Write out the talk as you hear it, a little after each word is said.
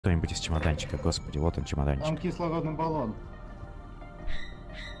Кто-нибудь из чемоданчика, господи, вот он Там чемоданчик. кислородный баллон.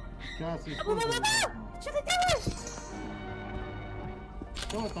 Сейчас использую. Что ты делаешь?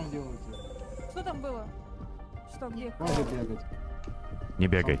 Что вы там делаете? Что там было? Что, где? Хватит бегать. Не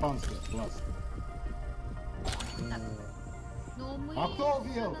бегай. Шампанское, класс. Но мы А кто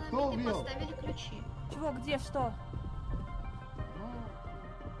убил? на Кто намете убил? поставили ключи. Чего, где, что?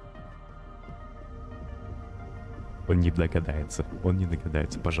 Он не догадается. Он не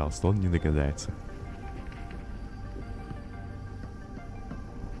догадается, пожалуйста, он не догадается.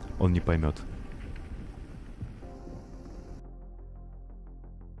 Он не поймет.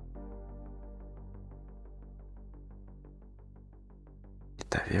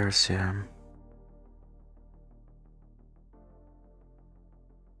 Это версия.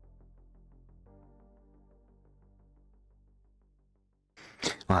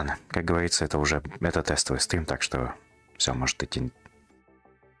 Ладно, как говорится, это тестовый стрим, так что все может идти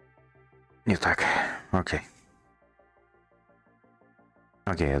не так. Окей.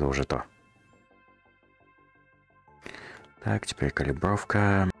 Окей, это уже то. Так, теперь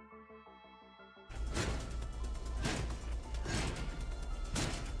калибровка.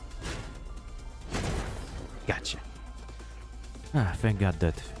 Gotcha. Thank God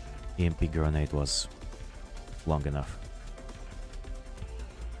that EMP grenade was long enough.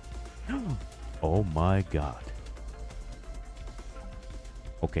 Oh my God.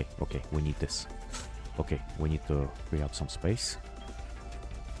 Okay, we need this. Okay, we need to free up some space.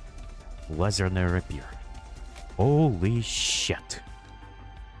 Лазерный рапир. Holy shit.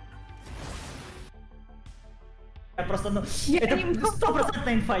 Я просто, это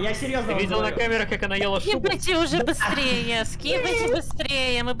 100% инфа, я серьезно. Ты видел на камерах, как она ела шубу? Скипайте уже быстрее, скипайте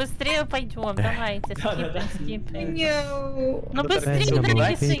быстрее, мы быстрее пойдем, давайте, скипаем. Ну быстрее,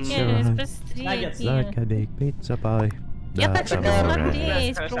 дорогие сыгеры, быстрее. Я так же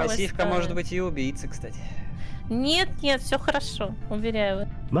посмотреть просто. Сивка может быть и убийца, кстати. Нет, все хорошо, уверяю.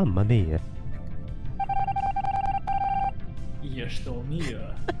 Мамма мия. Я что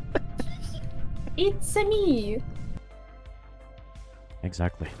умею? It's me.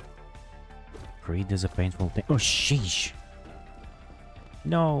 Exactly. Greed is a painful thing. Oh, sheesh.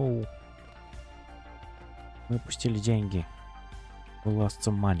 No. Мы пустили деньги. We lost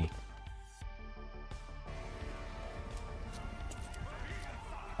some money.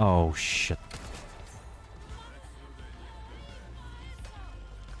 Oh, shit.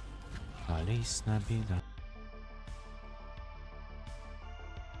 Алис набида.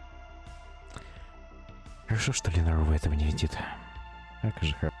 Хорошо, что Ленарова этого не видит. Как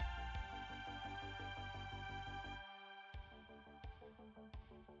же хорошо.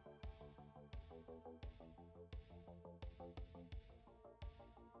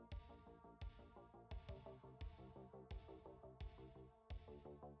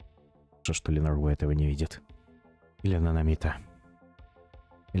 Хорошо, что Ленарова этого не видит. Или Нанамита.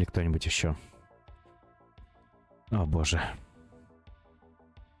 Или кто-нибудь еще. О боже.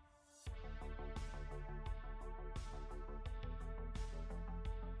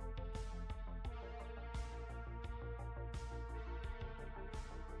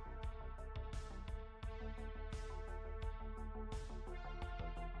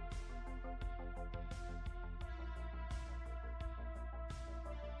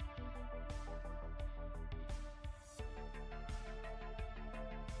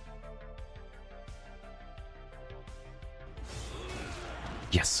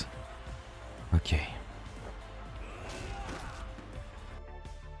 Yes. Окей.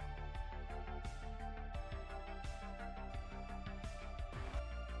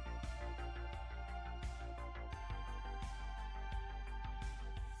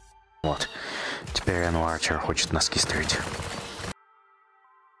 Вот. Теперь Энн Арчер хочет носки стрелять.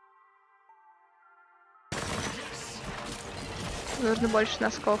 Нужно больше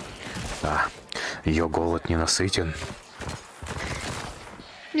носков. Да. Ее голод не насытен.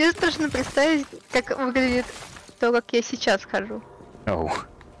 Мне страшно представить, как выглядит то, как я сейчас хожу. Оу.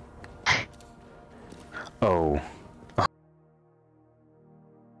 Оу.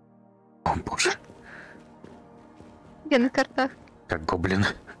 О боже. Я на картах. Как гоблин.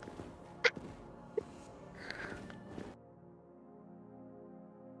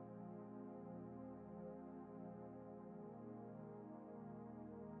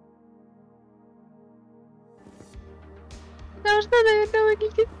 Должна, наверное,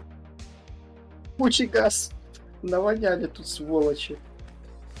 выглядеть. Кучий газ. Навоняли тут сволочи.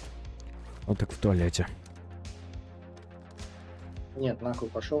 Он так в туалете. Нет, нахуй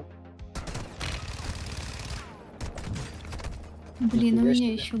пошел. Блин, у Нифига меня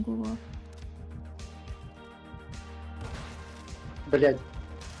себе. еще голова. Блять.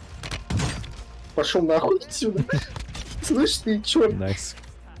 Пошел нахуй отсюда. Слышь ты, черт, Найс.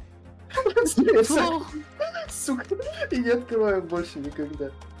 сука, и не открываю больше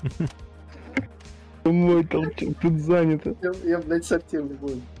никогда. Мой толчок тут занято. Я, блядь, сортирный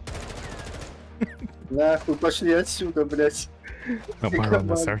буду. Нахуй, пошли отсюда, блядь.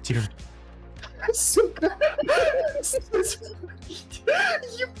 Оборона, сортир. Сука.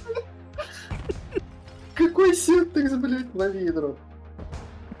 Какой синтекс, блядь, лови ядро.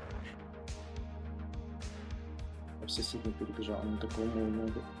 В соседний перебежал, он такого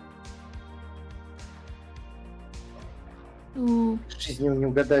много. В жизни не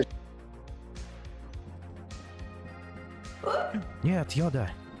угадаешь. Нет, Йода.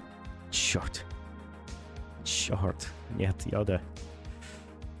 Черт. Черт. Нет, Йода.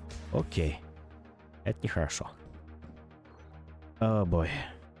 Окей. Это нехорошо. О, бой.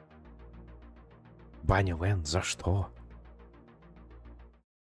 Баня Вен, за что?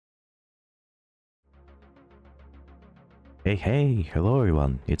 Hey, hello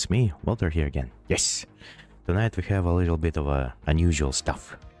everyone, it's me, Walter here again. Yes! Tonight we have a little bit of unusual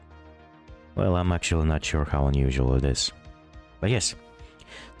stuff. Well, I'm actually not sure how unusual it is. But yes,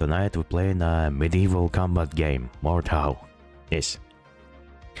 tonight we're playing a medieval combat game, Mortal. Yes.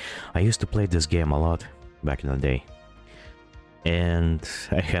 I used to play this game a lot back in the day. And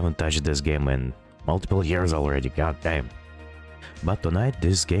I haven't touched this game in multiple years already, goddamn. But tonight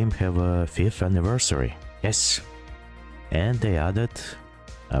this game have a 5th anniversary. Yes. And they added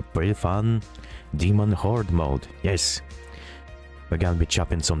a pretty fun Demon Horde mode. Yes. We're gonna be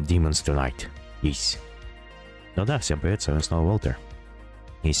chopping some demons tonight. Yes. Ну да, всем привет, с вами снова Уолтер.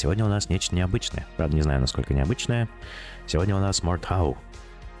 И сегодня у нас нечто необычное. Правда, не знаю, насколько необычное. Сегодня у нас Мортхау.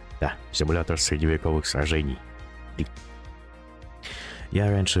 Да, симулятор средневековых сражений. Я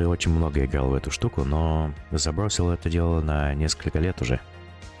раньше очень много играл в эту штуку, но забросил это дело на несколько лет уже.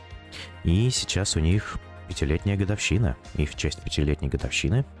 И сейчас у них 5-летняя годовщина. И в честь 5-летней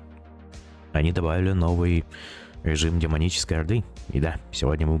годовщины они добавили новый режим демонической орды. И да,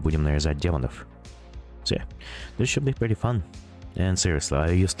 сегодня мы будем нарезать демонов. So yeah, this should be pretty fun. And seriously,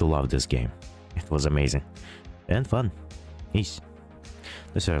 I used to love this game. It was amazing. And fun. Yes.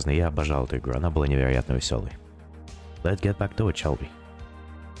 Ну серьезно, я обожал эту игру, она была невероятно веселой. Let's get back to it, shall we?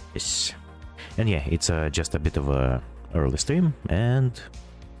 Yes. And yeah, it's just a bit of a early stream, and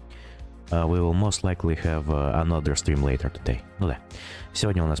we will most likely have another stream later today. Ну да.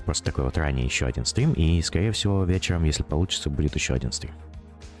 Сегодня у нас просто такой вот ранний еще один стрим, и скорее всего вечером, если получится, будет еще один стрим.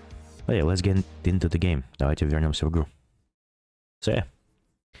 But yeah, let's get into the game. Давайте вернемся в игру. So yeah.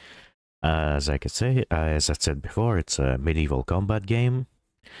 As I said before, it's a medieval combat game.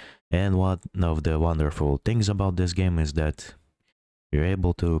 And one of the wonderful things about this game is that you're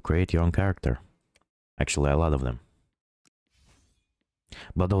able to create your own character. Actually, a lot of them.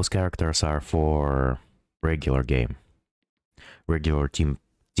 But those characters are for regular game. Regular team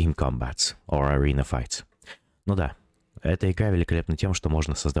combats or arena fights. Ну да, эта игра великолепна тем, что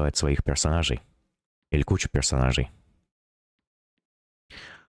можно создавать своих персонажей. Или кучу персонажей.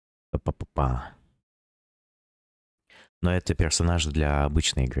 Па-па-па. Но это персонажи для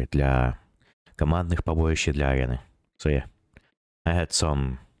обычной игры, для командных побоищ и для арены. So yeah, I had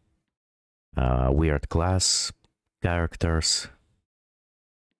some weird class characters,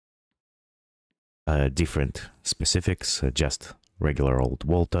 different specifics, just regular old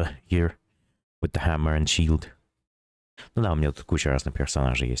Walter here with the hammer and shield. Ну да, у меня тут куча разных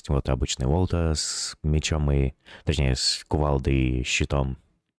персонажей есть. Вот обычный Волта с мечом и... Точнее, с кувалдой и щитом.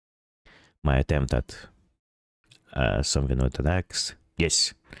 My attempt at something with an axe.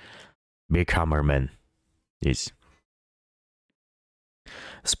 Yes. Big hammer man. Yes.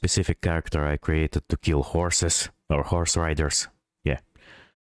 Specific character I created to kill horses or horse riders. Yeah.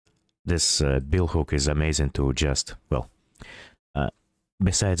 This billhook is amazing to just, well,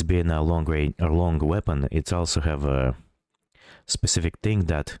 besides being a long weapon, it also have a specific thing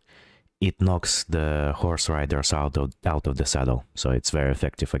that it knocks the horse riders out of the saddle, so it's very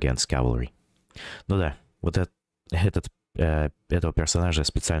effective against cavalry. Ну да, вот этого персонажа я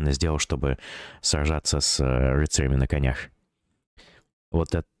специально сделал, чтобы сражаться с рыцарями на конях.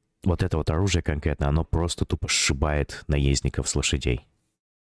 Вот это вот оружие конкретно, оно просто тупо сшибает наездников с лошадей.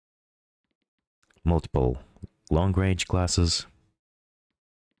 Multiple long-range classes.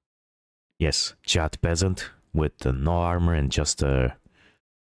 Yes, Chat Peasant with no armor and just a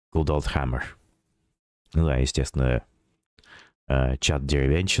good old hammer. Ну да, естественно, Чат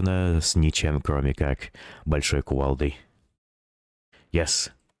Деревенщина с ничем, кроме как большой кувалдой.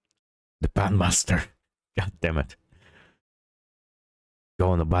 Yes, the Panmaster. God damn it. Go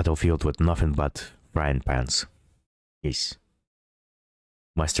on the battlefield with nothing but frying pans. Yes.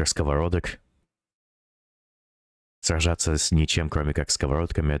 Мастер сковородок. сражаться с ничем, кроме как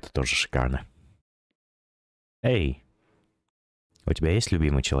сковородками, это тоже шикарно. Эй, у тебя есть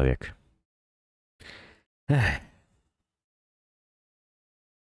любимый человек? Эх.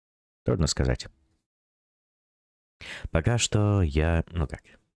 Трудно сказать. Пока что я, ну как,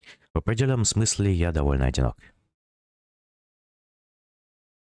 в определенном смысле я довольно одинок.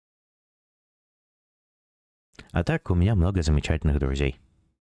 А так у меня много замечательных друзей.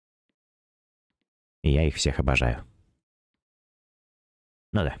 И я их всех обожаю.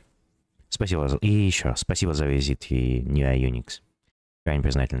 Ну да. Спасибо за... И еще спасибо за визит, и не Unix. Крайне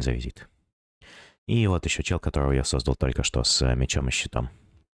признателен за визит. И вот еще чел, которого я создал только что с мечом и щитом.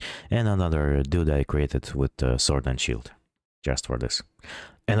 And another dude I created with a sword and shield. Just for this.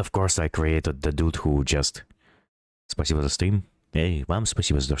 And of course I created the dude who just... Спасибо за стрим. И вам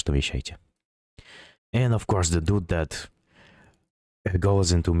спасибо за то, что вещаете. And of course the dude that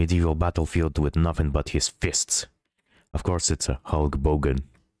goes into medieval battlefield with nothing but his fists. Of course it's a Hulk Hogan.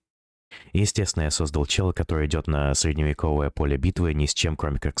 Естественно, я создал чела, который идет на средневековое поле битвы ни с чем,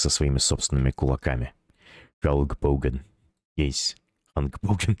 кроме как со своими собственными кулаками. Hulk Hogan. Есть Hulk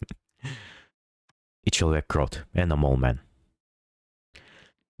Hogan. И Человек-крот. And a mole man.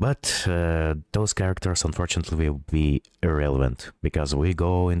 But those characters unfortunately will be irrelevant, because we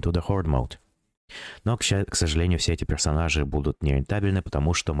go into the horde mode. Но, к сожалению, все эти персонажи будут нерентабельны,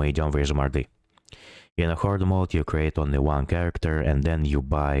 потому что мы идем в режим Орды. In a horde mode you create only one character, and then you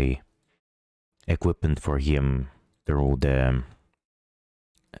buy equipment for him through the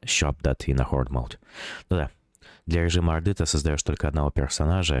shop that in a horde mode. Ну да, для режима Орды ты создаешь только одного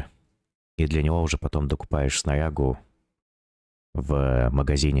персонажа, и для него уже потом докупаешь снарягу в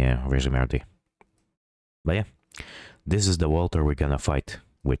магазине в режиме Орды. But yeah, this is the Walter we're gonna fight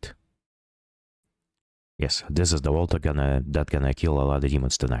with. Yes, this is the Walter that gonna kill a lot of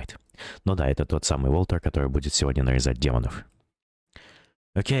demons tonight. Ну да, это тот самый Walter, который будет сегодня нарезать демонов.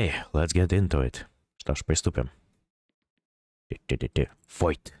 Okay, let's get into it. Что ж, приступим.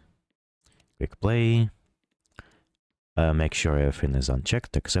 Fight. Quick play. Make sure everything is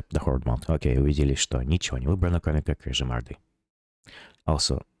unchecked except the horde mode. Окей, увидели, что ничего не выбрано, кроме как режим Орды.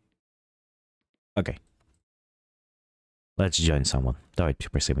 Also... Okay. Let's join someone. Давайте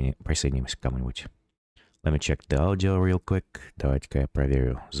присоединимся к кому-нибудь. Let me check the audio real quick. Давайте-ка я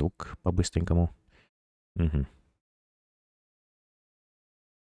проверю звук по-быстренькому. Угу.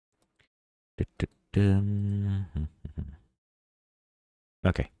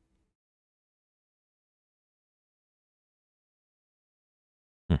 Окей.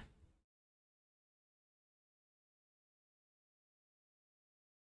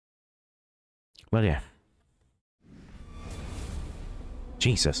 Well, yeah.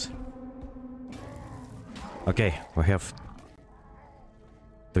 Jesus. Okay, we have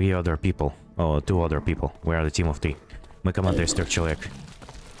 3 other people. Oh, 2 other people. We are the team of 3. Мы команда из 3 человек.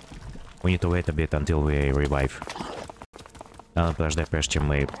 We need to wait a bit until we revive. Надо подождать, прежде чем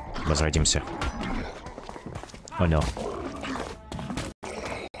мы возродимся. Oh no.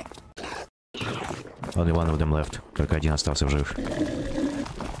 Only one of them left. Только один остался в живых.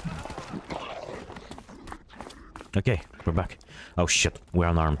 Okay, we're back. Oh shit, we're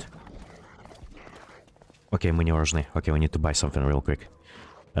unarmed. Окей, мы не вооружены. Окей, we need to buy something real quick.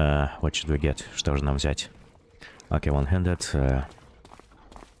 What should we get? Что же нам взять? Окей, one-handed.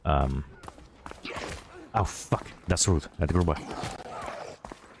 Oh, fuck. That's rude. Это грубо.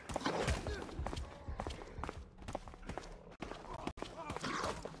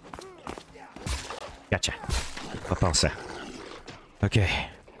 Gotcha. Попался. Окей.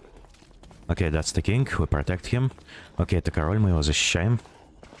 Окей, that's the king. We protect him. Окей, это король, мы его защищаем.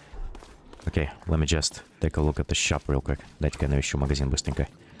 Окей, let me just take a look at the shop real quick. Дайте-ка я навещу магазин быстренько.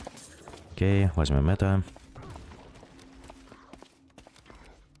 Окей, возьмем это.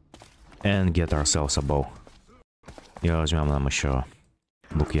 And get ourselves a bow. И возьмем нам еще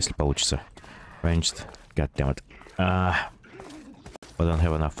лук, если получится. Ranged. God damn it. We don't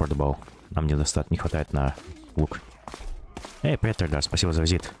have enough for the bow. Нам не хватает на лук. Эй, приятель, да, спасибо за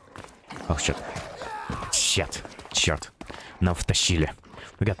визит. Oh, shit. Shit. Черт. Нам втащили.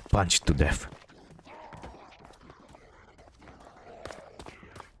 We got punched to death.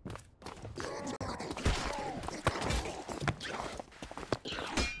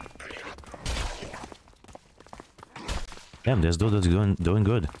 Damn, this dude is doing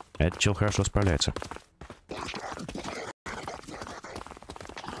good. Этот чел хорошо справляется.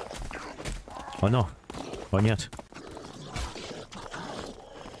 О, no. О, нет.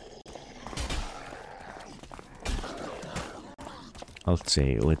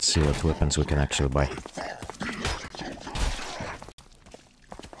 Let's see what weapons we can actually buy.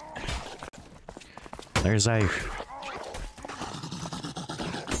 Нарезай их.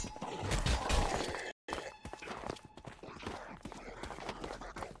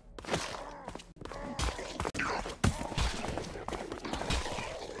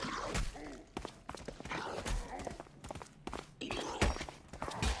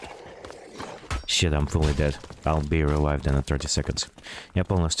 Shit, I'm fully dead. I'll be revived in 30 seconds. Я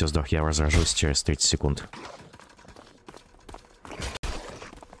полностью сдох, я разражусь через 30 секунд.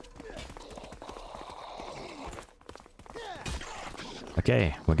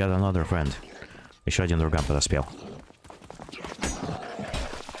 Окей, we got another friend. Еще один друган подоспел.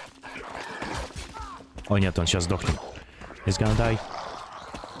 О нет, он сейчас сдохнет. He's gonna die.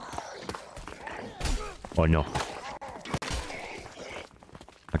 Oh no.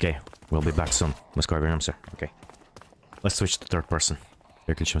 Окей, we'll be back soon. Мы скоро вернемся. Окей. Let's switch to third person.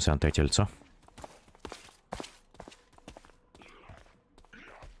 Переключимся на третье лицо.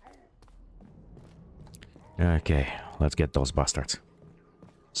 Окей, let's get those bastards.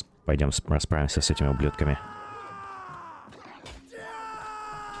 Пойдем расправимся с этими ублюдками.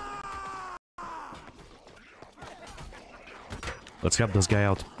 Let's help this guy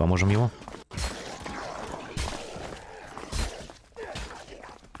out. Поможем ему.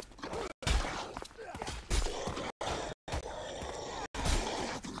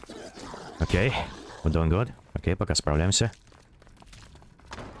 Окей, we're doing good. Окей, пока справляемся.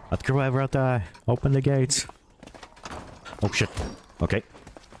 Открывай врата. Open the gates. Oh shit. Окей.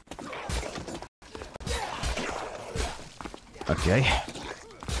 Окей.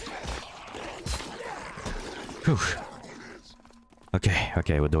 Фух. Окей,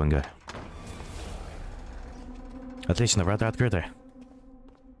 окей, we're doing good. Отлично, врата открыты.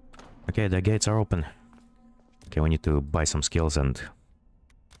 Okay, the gates are open. Okay, we need to buy some skills and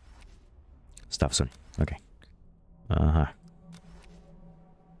stuff soon. Okay. Ага.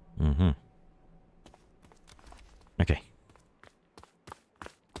 Угу. Окей.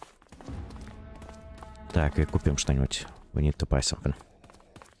 Так, и купим что-нибудь. We need to buy something.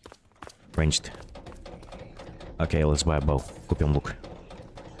 Ranged. Okay, let's buy a bow. Купим лук.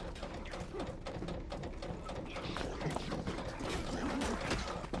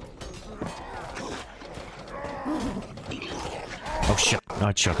 Oh shit.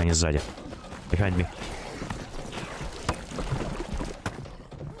 Oh, черт, они сзади. Behind me.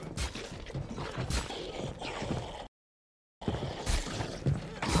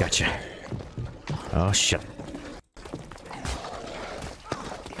 Gotcha. Oh shit.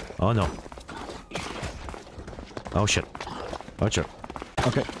 Oh no. Oh shit. Oh черт.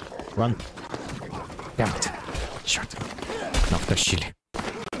 Okay. Run. Damn it. Черт. Нас втащили.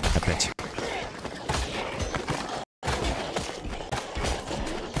 Опять.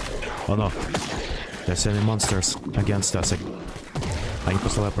 Oh no. There's any monsters against us. Они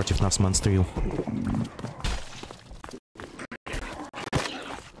посылают против нас монстрил.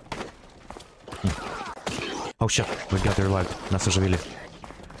 Oh shit, we got revived. Нас оживили.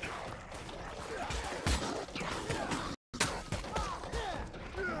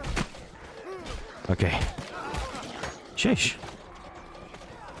 Окей. Чещ.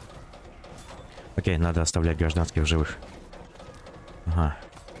 Окей, надо оставлять гражданских живых. Ага.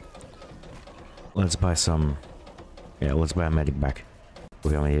 Let's buy some... Yeah, let's buy a medic bag.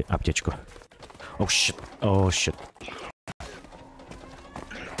 Купим аптечку. Oh shit. Oh shit.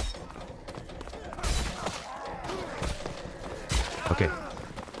 Okay.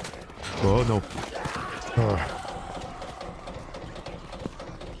 Oh no. Oh.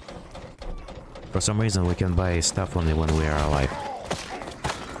 For some reason we can buy stuff only when we are alive.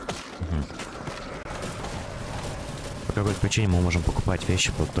 По какой-то причине мы можем покупать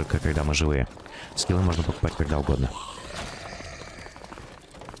вещи только когда мы живые. Скиллы можно покупать когда угодно.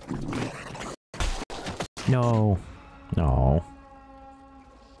 No. No.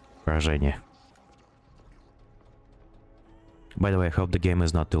 Поражение. By the way, I hope the game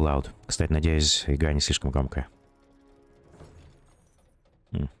is not too loud. Кстати, надеюсь, игра не слишком громкая.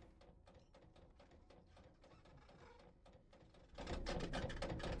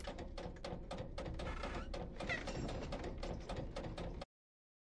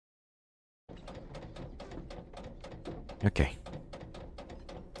 Окей.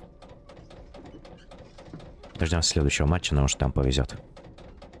 Дождемся следующего матча, но уж там повезет.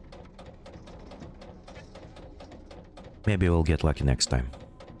 Maybe we'll get lucky next time.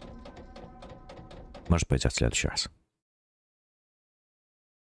 Может повезет в следующий раз.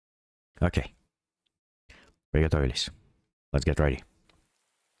 Окей. Приготовились. Let's get ready.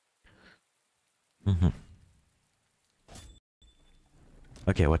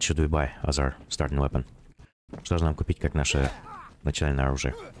 Окей, what should we buy as our starting weapon? Что же нам купить как наше начальное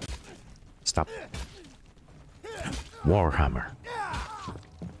оружие? Stop. Warhammer.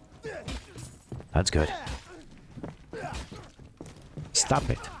 That's good. Stop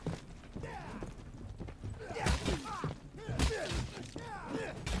it.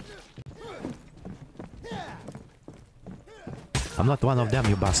 I'm not one of them,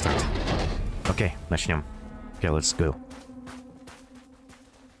 you bastard. Окей, начнем. Окей, let's go.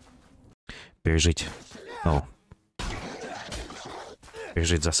 Пережить. О.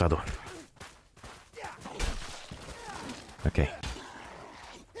 Пережить засаду. Окей.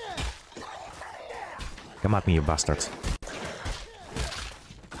 Come at me, you bastards.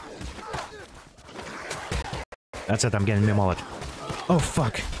 That's it, I'm getting me mullet. Oh,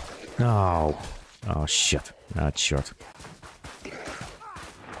 fuck. No. Oh, shit. Ah, черт.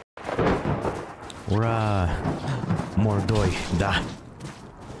 Ура! Мордой, да.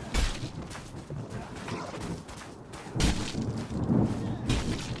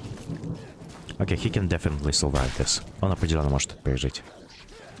 Okay, he can definitely survive this. Он определенно может это пережить.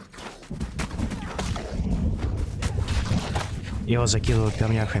 Его закидывают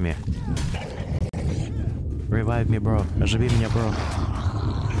камняхами. Revive me, bro. Оживи меня, bro.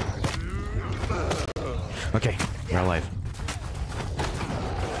 Окей, we're alive.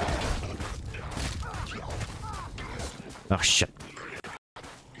 Oh, shit.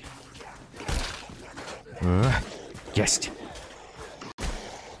 Есть.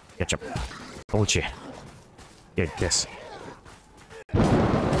 Кетчуп. Получи. Get this.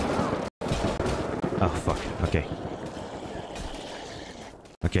 Oh, fuck. Окей.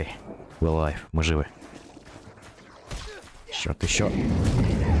 Окей. We're alive. Мы живы. Черт, еще.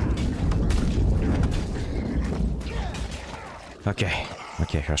 Окей.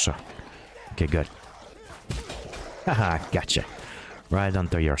 Окей, хорошо. Окей, good. Ха-ха, gotcha. Right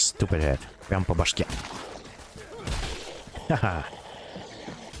onto your stupid head. Прям по башке. Ха-ха.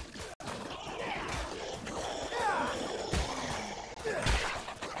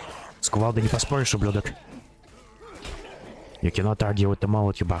 С кувалдой не поспоришь, ублюдок. You cannot argue with the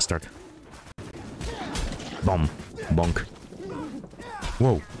mullet, you bastard. Бом. Бонг.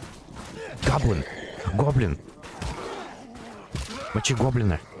 Воу. Гоблин. Гоблин. Мочи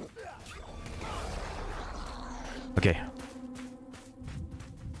гоблина. Окей.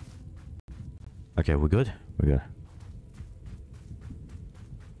 Окей, we good? We good.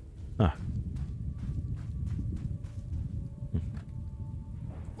 А.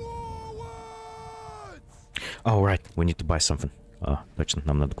 Oh, right. We need to buy something. А, точно,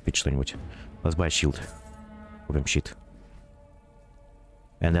 нам надо купить что-нибудь. Let's buy a shield. Купим щит.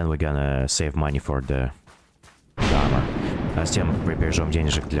 And then we're gonna save money for the armor. А затем прибережем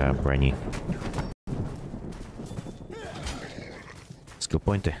денежек для брони.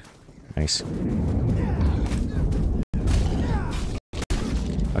 Скиллпоинты. Найс.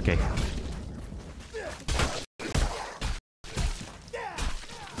 Окей.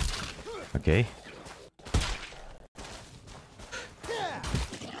 Окей.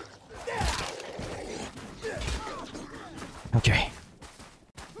 Окей.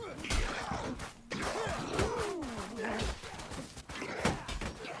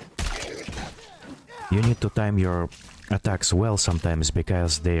 You need to time your attacks well sometimes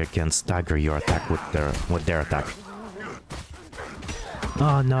because they can stagger your attack with their attack.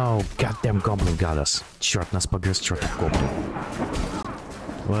 Oh no, goddamn goblin got us. Черт, нас погрыз чертов гоблин.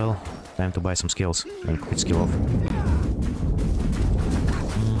 Well, time to buy some skills. And купить скиллов.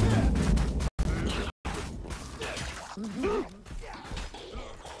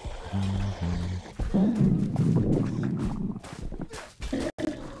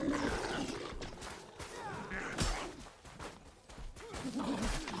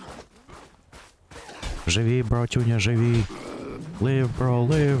 Живи, братюня, живи. Live, bro,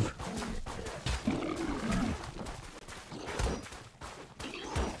 live.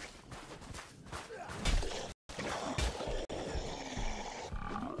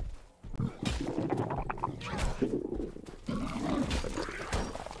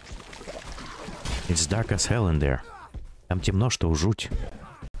 It's dark as hell in there. Там темно, что жуть.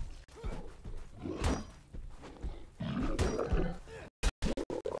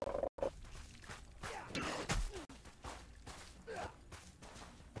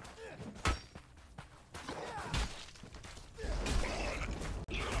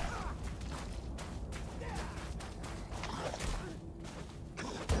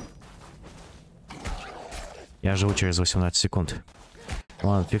 Я живу через 18 секунд.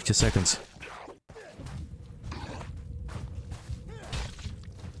 Come on, 50 seconds.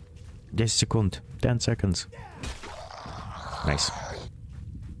 10 секунд. 10 seconds. Nice.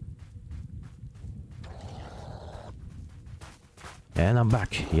 And I'm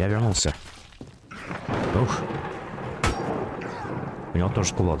back. Я вернулся. Ух. У него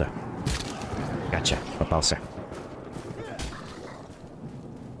тоже кулода. Гача. Попался.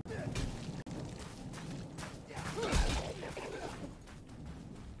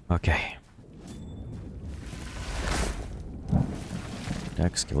 Окей.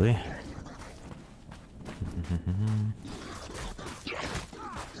 Так, скиллы.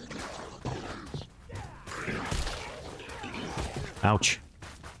 Ouch.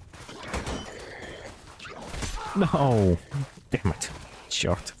 No! Damn it.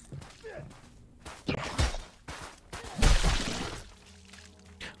 Черт.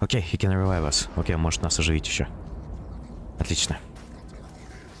 Окей, he can revive us. Окей, может нас оживить еще. Отлично.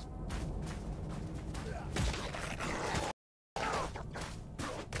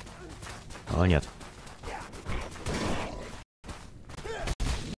 О, нет.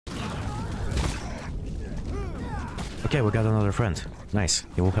 Окей, we got another friend. Nice,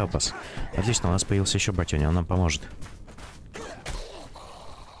 he will help us. Отлично, у нас появился еще братюня, он нам поможет.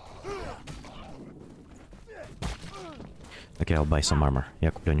 Окей, I'll buy some armor.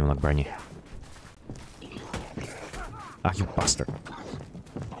 Я куплю немного брони. Ах, you bastard.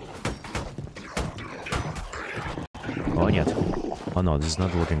 О, нет. О, no, this is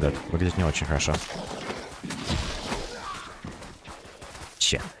not looking good. Выглядит не очень хорошо.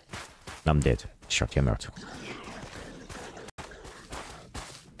 Че. I'm dead. Черт, я мертв.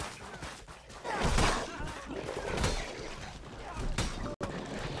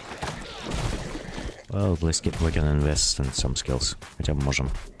 Well, let's get, we can invest in some skills. Хотя бы можем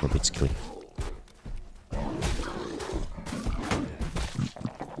убить скиллы.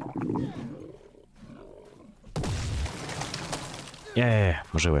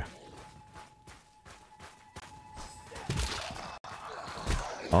 Мы живы.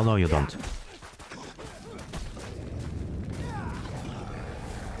 Oh no, you don't.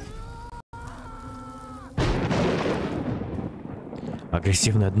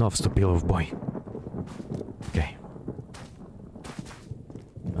 Агрессивное дно вступило в бой. Окей.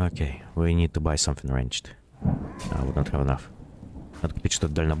 Окей, we need to buy something ranged. We don't have enough. Надо купить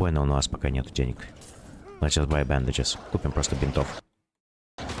что-то дальнобойное, но у нас пока нет денег. Let's just buy bandages. Купим просто бинтов.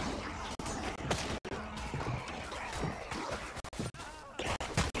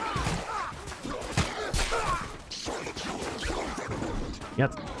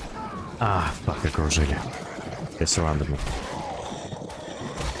 Нет. Фак, окружили. They surrounded me.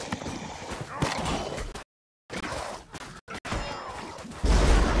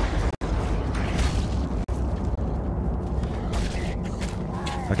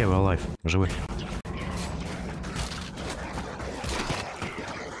 Окей, we're alive. Живы.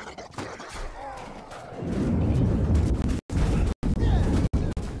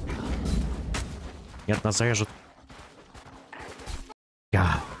 Нет, нас зарежут.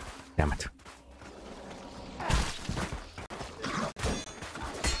 Damn it.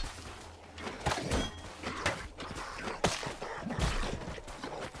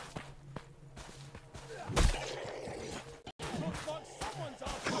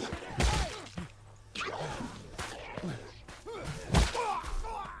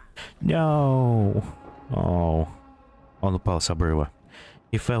 No. Oh. Он упал с обрыва.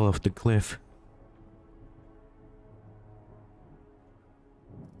 He fell off the cliff.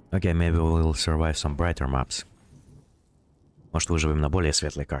 Okay, maybe we'll survive some brighter maps. Может, выживем на более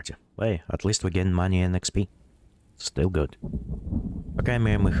светлой карте. Hey, at least we gain money and XP. Still good. По крайней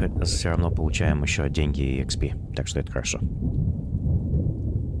мере, мы все равно получаем еще деньги и XP, так что это хорошо.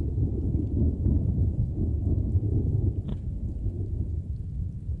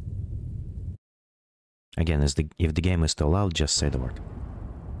 Again, if the game is too loud, just say the word.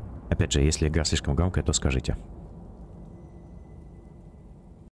 Опять же, если игра слишком громкая, то скажите.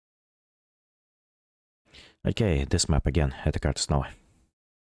 Okay, this map again. Эта карта снова.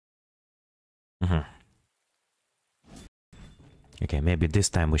 Okay, maybe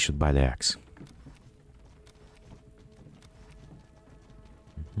this time we should buy the axe.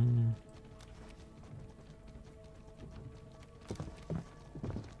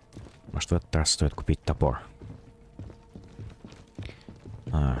 Может, в этот раз стоит купить топор.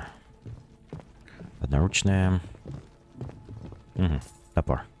 Одноручная.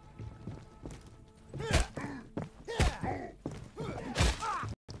 Топор.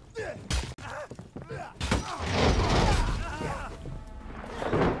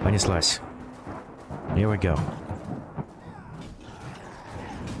 Понеслась. Here we go.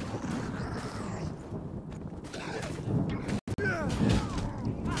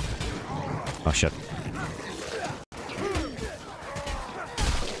 Oh shit.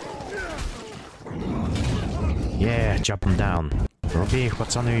 Yeah, chop them down. Руби их,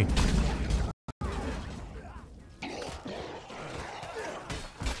 пацаны.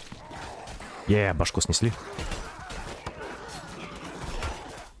 Yeah, башку снесли.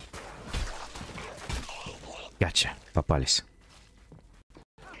 Гача, попались.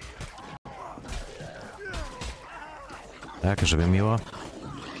 Так, оживим его.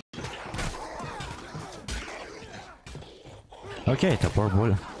 Окей,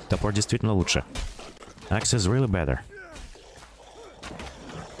 топор действительно лучше. Axe is really better.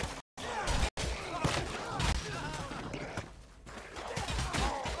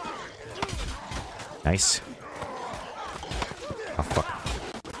 Nice. Oh, fuck.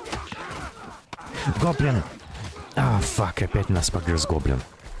 Гоблин! Ah, fuck, опять нас погрыз гоблин.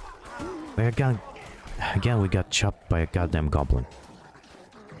 Again, we got chopped by a goddamn goblin.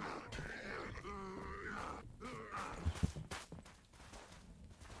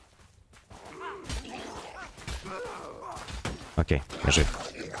 Окей, я жив.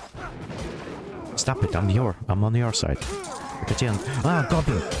 Stop it, I'm on your side. Татьяна. А,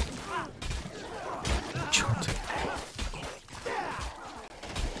 гоблин! Чё ты?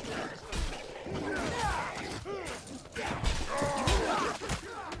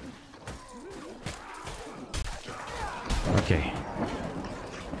 Окей.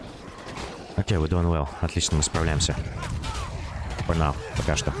 Окей, we're doing well. Отлично, мы справляемся. For now,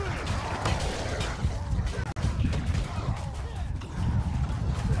 пока что.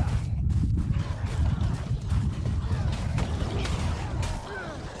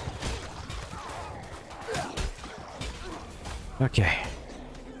 Окей.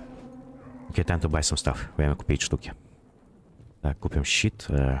 Окей, time to buy some stuff. Время купить штуки. Так, купим щит.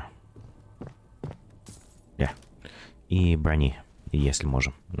 И брони, если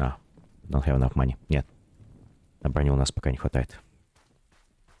можем. No. Don't have enough money. Нет. На брони у нас пока не хватает.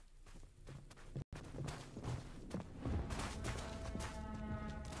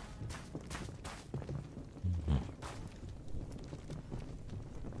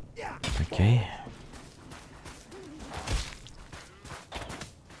 Окей.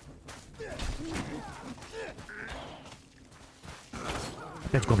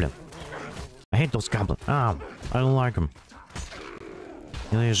 Опять гоблин. I hate those goblins. I don't like them.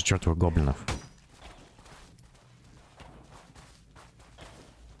 Ненавижу чертовых гоблинов.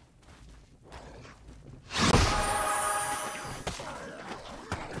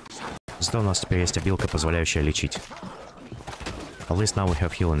 Зато у нас теперь есть обилка, позволяющая лечить. At least now we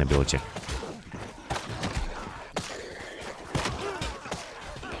have healing ability.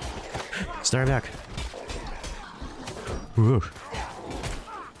 Здоровяк.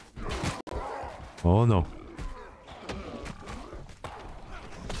 О, no.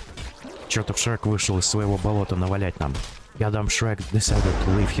 Чертов Шрек вышел из своего болота навалять нам. Goddamn Shrek decided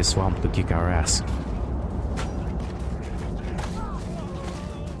to leave his swamp to kick our ass.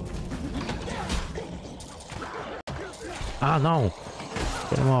 Ah, no!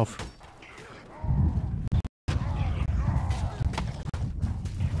 Get him off.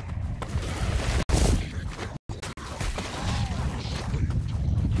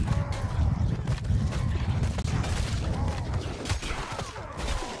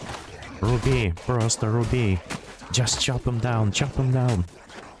 Руби, просто руби. Just chop him down, chop him down.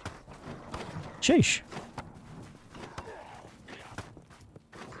 Чейш.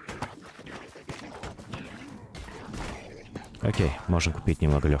 Окей, можем купить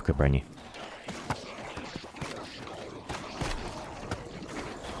немного легкой брони.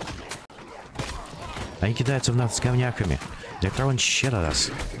 Они кидаются в нас с камняками. They're throwing shit at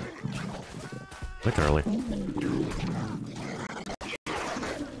us. Literally.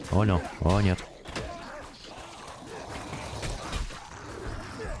 О, no. О, нет.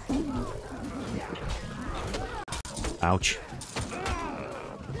 Ауч.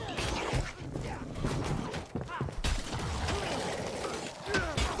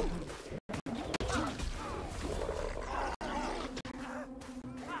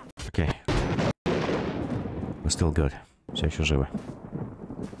 Окей. We're still good. Все еще живы.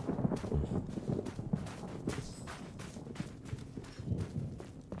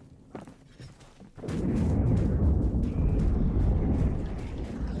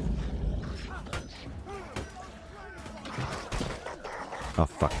 О,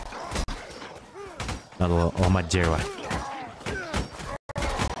 фак. Надо ломать дерево.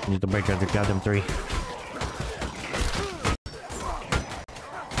 Need to break the goddamn tree.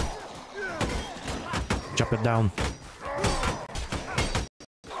 Chop it down.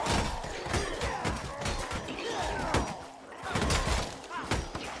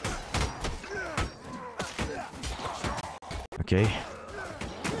 Окей.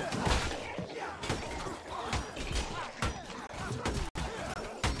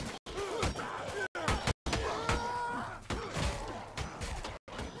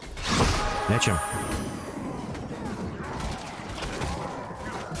 Нечем.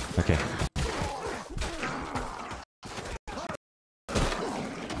 Окей.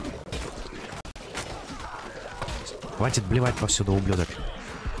 Хватит блевать повсюду, ублюдок.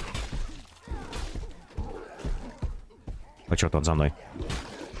 черт, он за мной.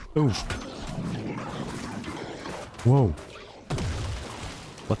 Уф. Воу.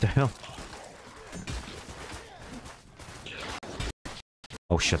 What the hell?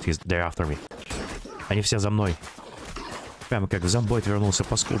 Oh shit, they're after me. Они все за мной. Прямо как зомбой вернулся,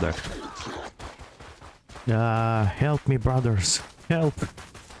 паскуда. Help me, brothers. Help.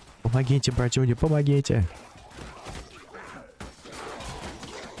 Помогите, братюни, помогите.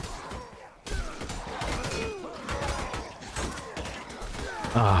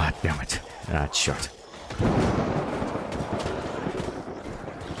 Damn it. Черт.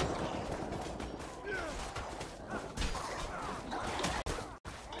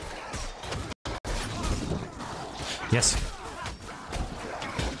 Yes.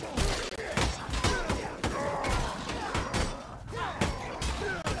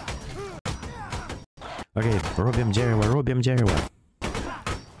 Окей, рубим дерево, рубим дерево.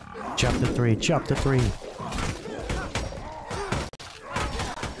 Chop the tree, chop the tree.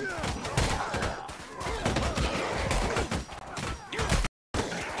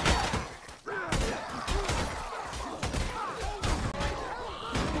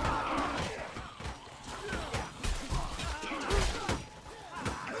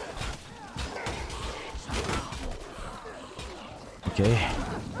 Окей.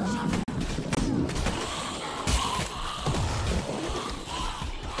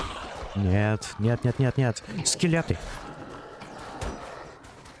 Нет, нет, нет, нет, нет. Скелеты.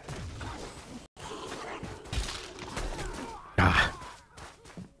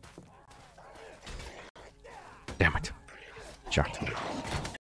 Damn it. Черт.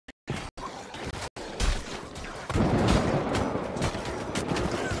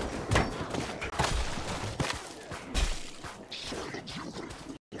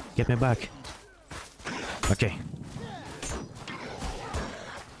 Get me back. Okay.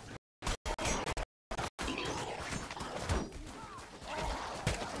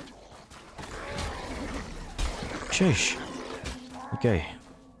 Sheesh. Okay.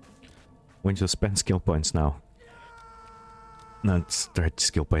 We need to spend skill points now. Надо тратить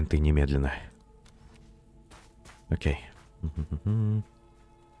skill points немедленно. Окей.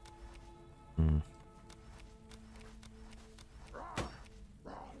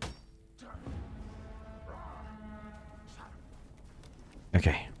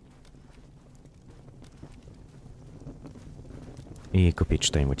 Окей. И купить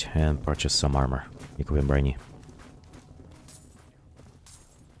что-нибудь. And purchase some armor. И купим брони.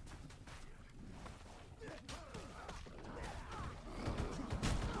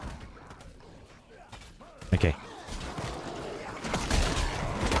 Окей.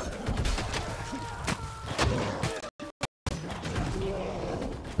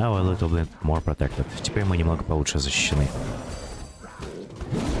 Now a little bit more protected. Теперь мы немного получше защищены.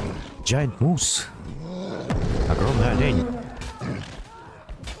 Giant moose. Огромный олень.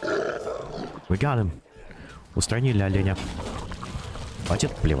 We got him. Устранили оленя.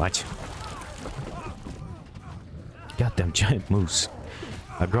 Хватит плевать. Goddamn giant moose.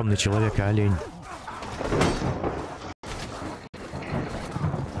 Огромный человек и олень.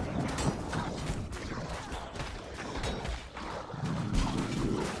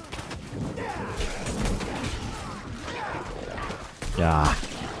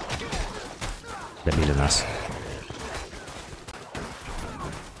 Добили нас.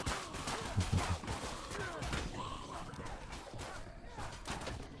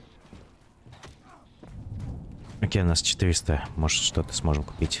 Окей, у нас 400. Может, что-то сможем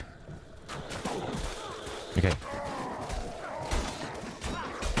купить. Окей.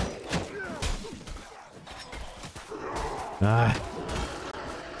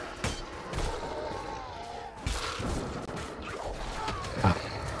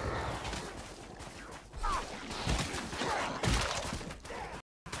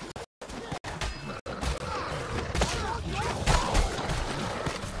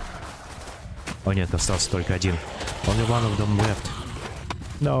 О нет, остался только один. Only one of them left.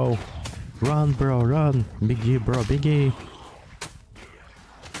 No. Run, bro, run. Беги, бро, беги.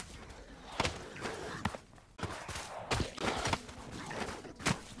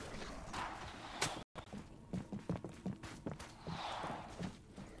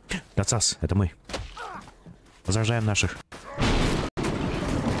 Кацас, это мы. Возражаем наших.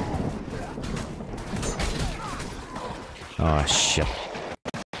 О, щет.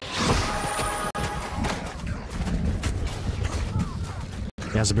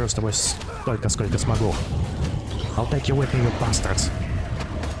 Я заберу с тобой столько, сколько смогу. I'll take you with me, you bastards.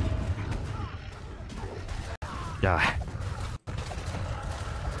 Да.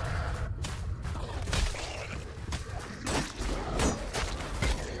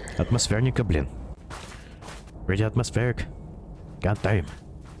 Атмосферника, блин. Pretty atmospheric. God damn.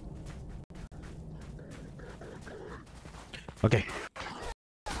 Okay.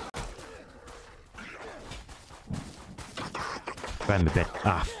 Find me bed.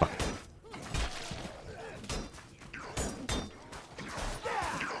 Ah, fuck.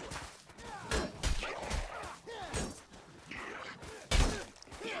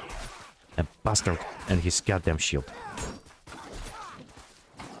 A bastard and his goddamn shield.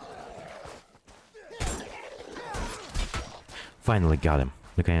 Finally got him.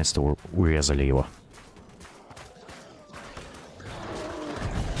 Наконец-то урезали его.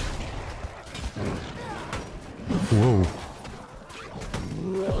 Whoa.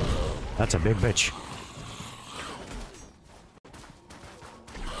 That's a big bitch.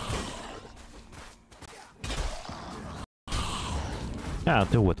 Ah,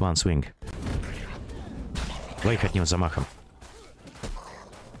 two with one swing. Двоих одним замахом.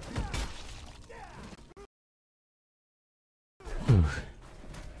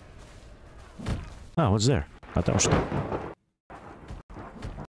 А, what's there? А там что?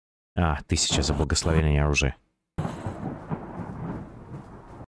 А, 1000 за благословение оружия.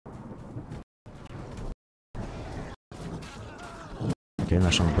 Окей,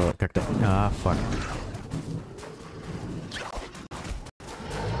 нашим было как-то... А, фак.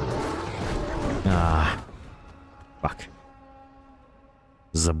 А, фак.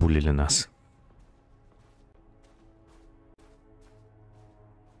 Забулили нас.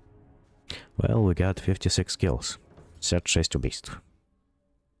 Well, we got 56 kills. 56 убийств.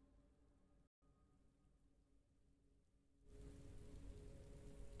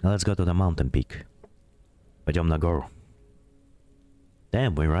 Let's go to the mountain peak. Пойдем на гору.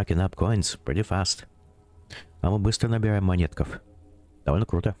 Damn, we're racking up coins pretty fast. А мы быстро набираем монетков. Довольно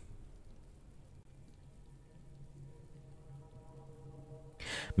круто.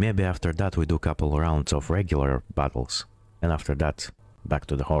 Maybe after that we do a couple rounds of regular battles. And after that, back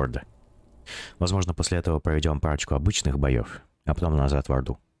to the horde. Возможно, после этого проведем парочку обычных боев, а потом назад в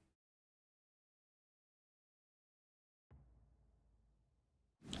Орду.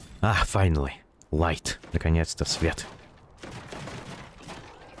 Ah, finally. Light. Наконец-то свет.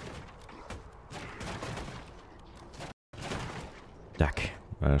 Так,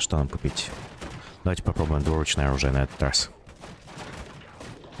 что нам купить? Давайте попробуем двуручное оружие на этот раз.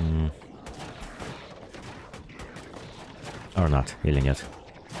 Or not, или нет.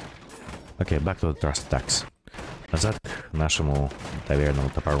 Окей, back to the thrust attacks. Назад к нашему таверному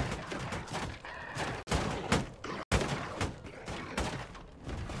топору.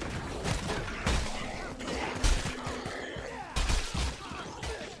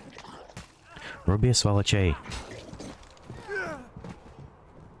 Руби сволочей.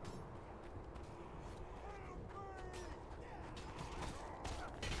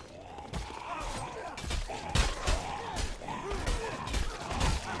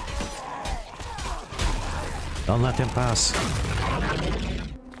 Don't let him pass.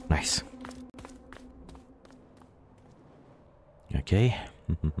 Nice. Okay.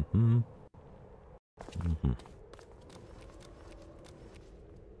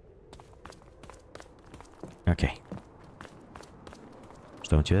 Окей.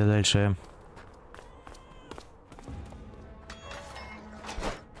 Что у тебя дальше?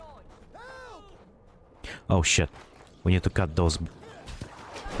 Oh shit. We need to cut those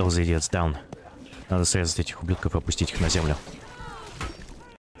idiots down. Надо срезать этих ублюдков и опустить их на землю.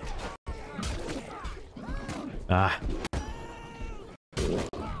 А.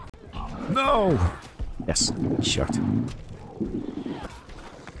 No! Yes. Черт.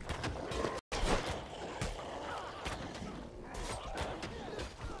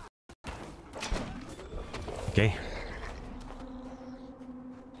 Окей.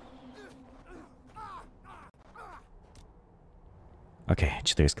 Окей,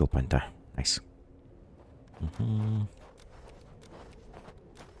 4 скиллпоинта. Найс.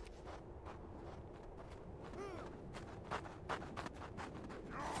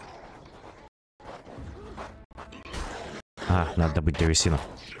 А, надо добыть древесину.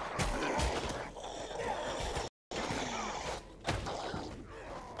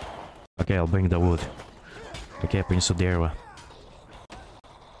 Окей, I'll bring the wood. Окей, я принесу дерево.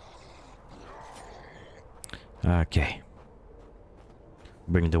 Окей.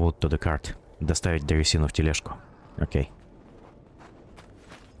 Bring the wood to the cart. Доставить древесину в тележку. Окей.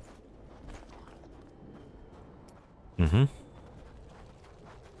 Угу.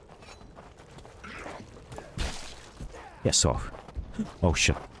 Yes, off. Oh,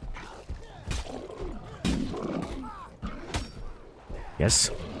 shit.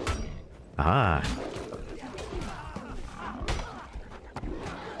 Yes. Ah.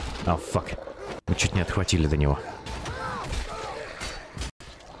 Oh, fuck. Мы чуть не отхватили до него.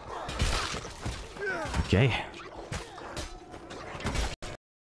 Окей.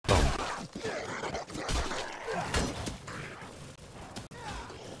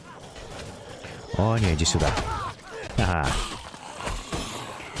 О, не, иди сюда. Ага.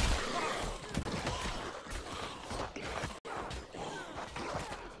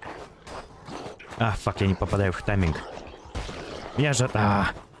 А, фак, я не попадаю в тайминг. Меня же...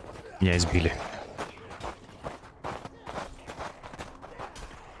 меня избили.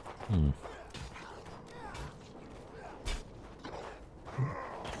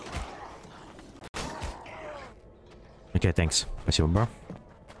 Окей, thanks. Спасибо, бро.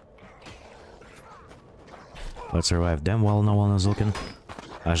 Let's survive them while no one is looking.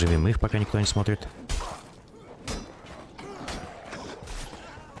 Оживим их, пока никто не смотрит.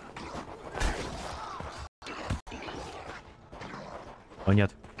 О,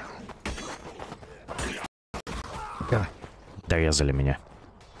 нет. Дорезали меня.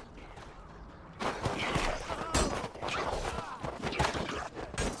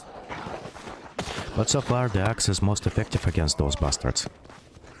 But so far, the axe is most effective against those bastards.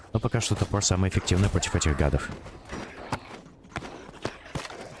 Но пока что топор самый эффективный против этих гадов.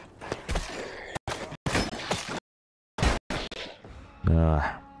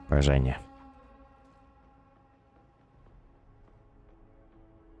 Поражение.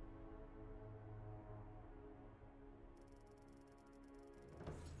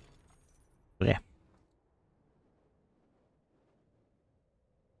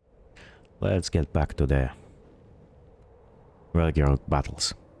 Let's get back to the regular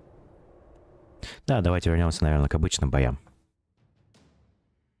battles. Да, давайте вернемся, наверное, к обычным боям.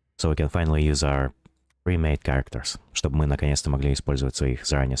 So we can finally use our pre-made characters, чтобы мы наконец-то могли использовать своих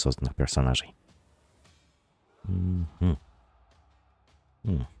заранее созданных персонажей.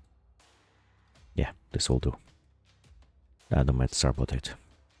 Yeah, this will do. Я думаю, это сработает.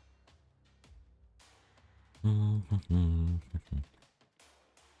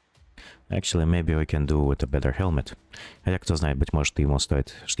 Actually, maybe we can do with a better helmet. Хотя, кто знает, быть может, ему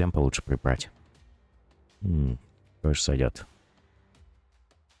стоит шлем получше прибрать. Тоже сойдет.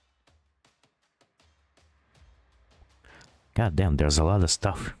 God damn, there's a lot of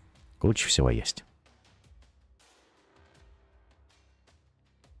stuff. Куча всего есть.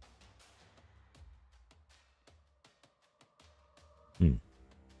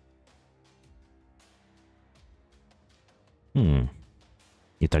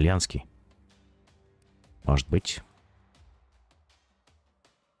 Итальянский. Может быть.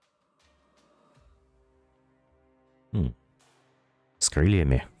 С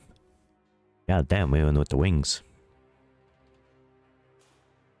крыльями. God damn, even with the wings.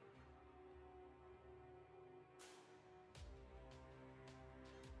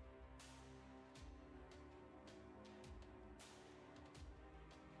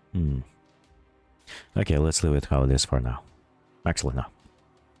 Okay, let's leave it how it is for now. Actually, no.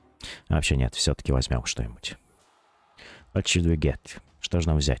 Вообще нет, все-таки возьмем что-нибудь. What should we get? Что же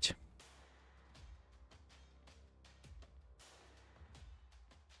нам взять?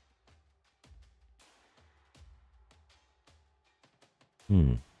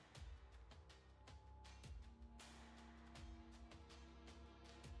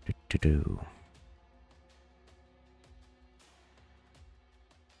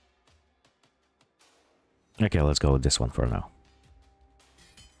 Okay, let's go with this one for now.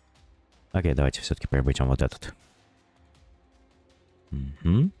 Окей, давайте все-таки приобретем вот этот.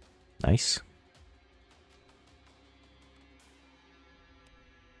 Nice.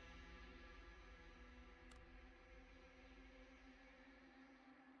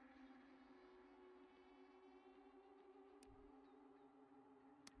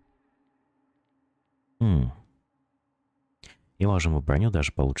 И можем в броню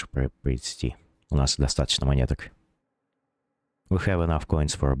даже получше приобрести. У нас достаточно монеток. We have enough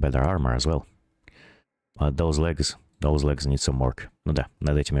coins for better armor as well. But those legs need some work. Ну да,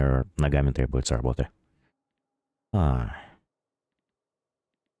 над этими ногами требуется работа. What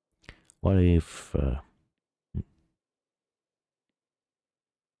if...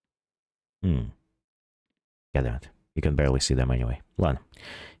 God damn it. You can barely see them anyway. Ладно,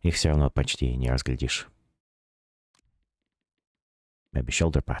 их все равно почти не разглядишь. Maybe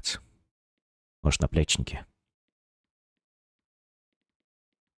shoulder pads. Может, наплечники.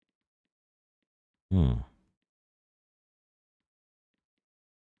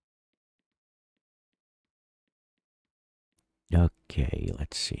 Окей,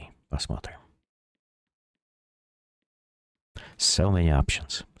 let's see. Посмотрим. So many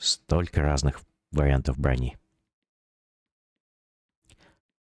options. Столько разных вариантов брони.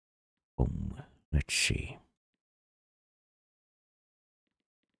 Let's see.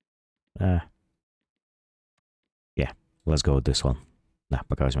 Let's go with this one. Да,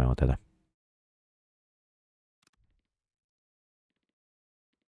 пока возьмем вот это.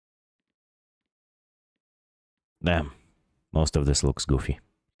 Damn. Most of this looks goofy.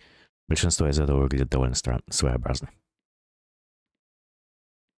 Большинство из этого выглядит довольно своеобразно.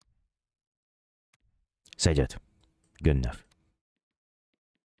 Сойдет. Good enough.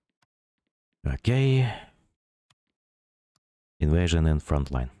 Окей. Invasion in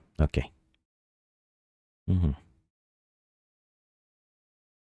frontline. Окей. Угу.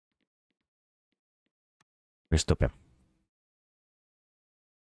 Приступим.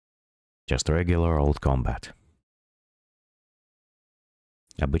 Just regular old combat.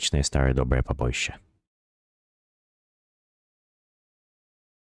 Обычное старое доброе побоище.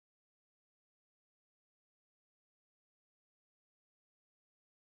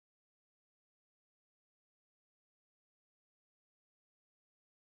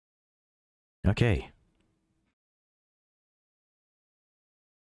 Окей.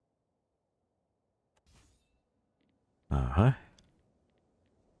 Ага.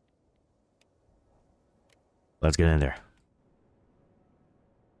 Let's get in there.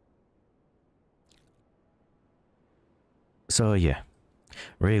 So yeah,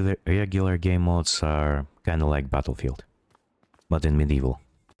 regular game modes are kinda like Battlefield, but in medieval.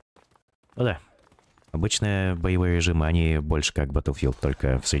 Ну да, обычные боевые режимы, они больше как Battlefield,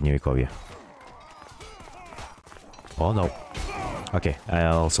 только в средневековье. Oh no. Okay,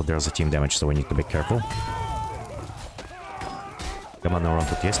 also there's a team damage, so we need to be careful. Командный урон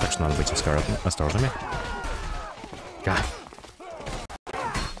тут есть, так что надо быть осторожными.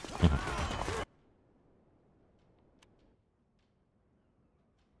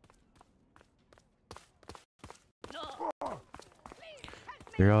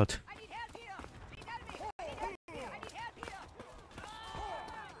 Вперед.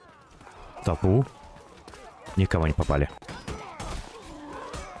 Толпу. Никого не попали.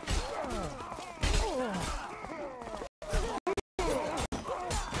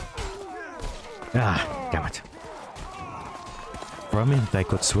 Damn it. For a minute I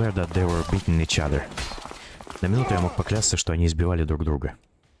could swear that they were beating each other. На минуту я мог поклясться, что они избивали друг друга.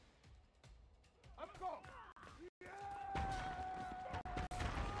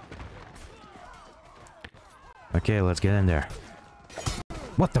 Okay, let's get in there.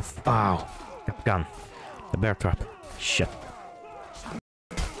 What the f- Ow! Gun. The bear trap. Shit.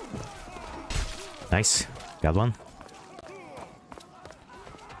 Nice. Got one.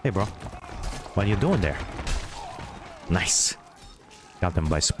 Hey, bro. What are you doing there? Nice. Got them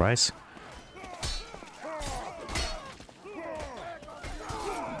by surprise.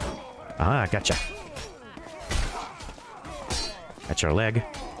 Ah, gotcha. Got your leg.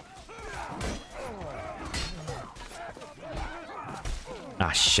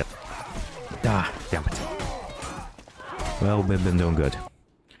 Ah, shit. Ah, damn it. Well, we've been doing good.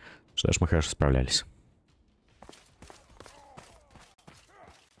 Что ж, мы хорошо справлялись.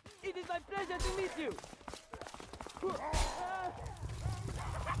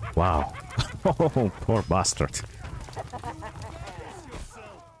 Wow. Oh, poor bastard.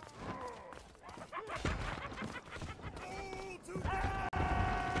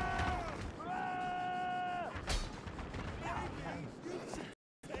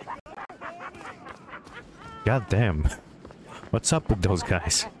 God damn. What's up with those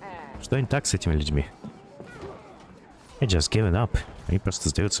guys? Что не так с этими людьми? They just given up. Они просто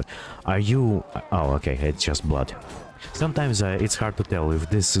сдаются. Are you... Oh, okay, it's just blood. Sometimes it's hard to tell if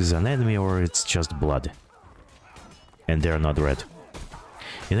this is an enemy or it's just blood. And they're not red.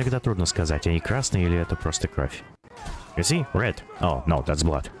 Иногда трудно сказать, они красные или это просто кровь. You see? Red. Oh, no, that's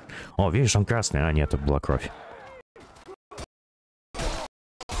blood. О, видишь, он красный, а нет, это была кровь.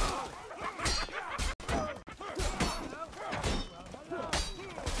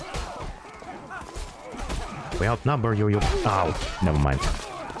 We outnumber you, Ow! Never mind.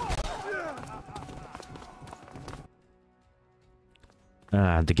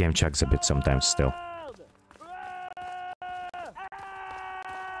 The game chugs a bit sometimes still.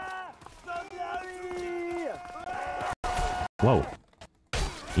 Whoa.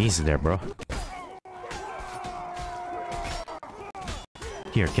 Easy there, bro.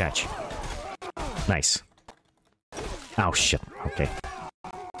 Here, catch. Nice. Oh, shit. Okay.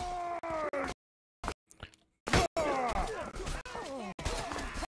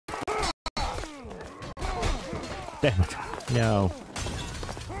 Damn it. No.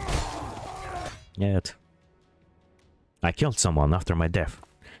 Нет. I killed someone after my death.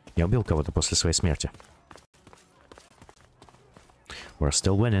 Я убил кого-то после своей смерти. We're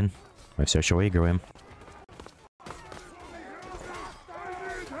still winning. Мы все еще выигрываем.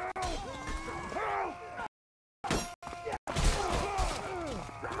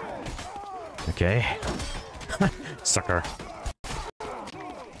 Okay. Sucker.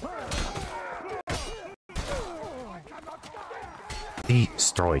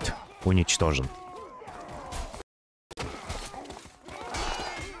 Destroyed. Уничтожен.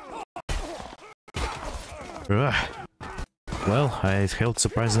 Well, I held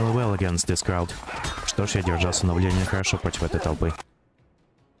surprisingly well against this crowd. Что ж, я держался на удивление хорошо против этой толпы.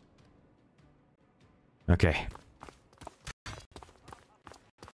 Okay.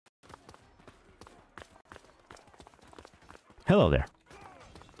 Hello there.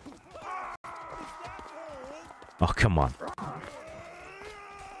 Oh, come on.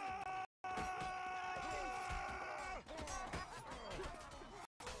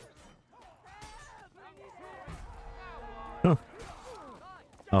 Huh.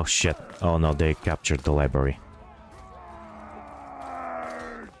 Oh shit. Oh no, they captured the library.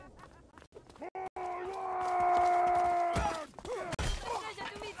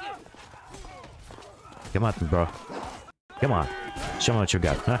 Come on, bro. Come on. Show me what you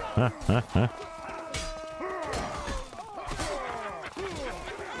got. Huh?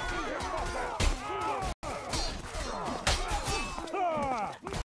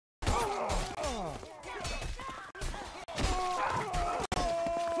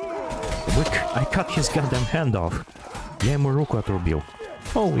 I cut his goddamn hand off. Я ему руку отрубил.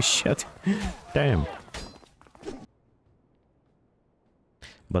 Holy shit. Damn.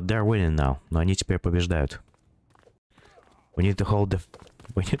 But they're winning now. Но они теперь побеждают. We need to hold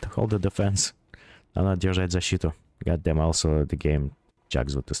the defense. Надо держать защиту. God damn, also the game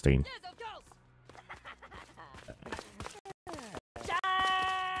jugs with the stream.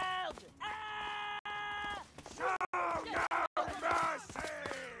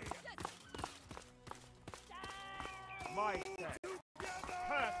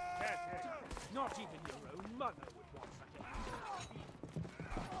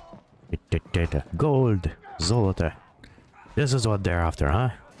 Gold! Золото! This is what they're after, huh?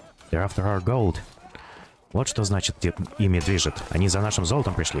 They're after our gold. Вот что значит ими движет. Они за нашим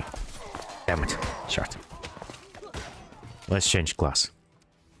золотом пришли. Damn it. Черт. Let's change class.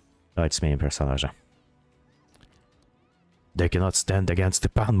 Давайте сменим персонажа. They cannot stand against the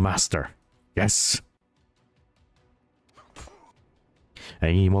Pound Master. Yes!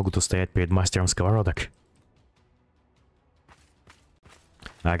 Они не могут устоять перед мастером сковородок.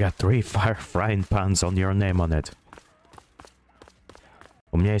 I got 3 frying pans on your name on it.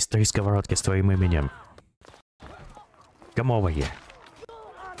 У меня есть 3 сковородки с твоим именем. Come over here.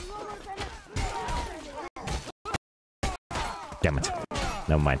 Damn it.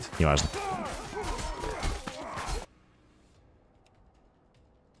 Never mind, неважно.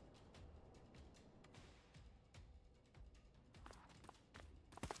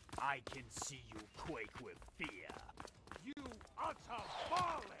 I can see you quake with fear. You utter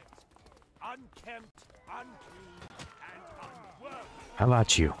varlet! Unkempt, unclean, and unworthy. How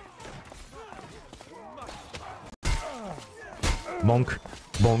about you? Bonk.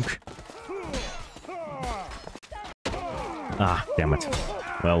 Bonk. Ah, damn it.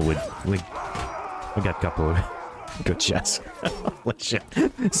 Well, we got a couple of good shots. Holy shit.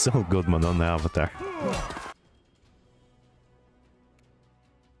 So good, man, on the avatar.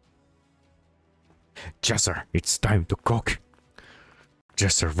 Jesser, it's time to cook.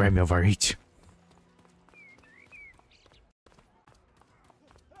 Jesser, время варить.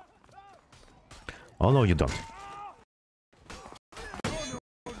 Oh no, you don't.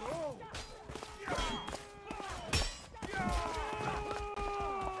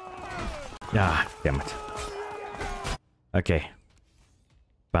 Ah, damn it. Okay.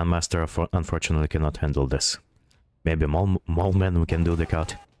 Bandmaster unfortunately cannot handle this. Maybe Mallman we can do the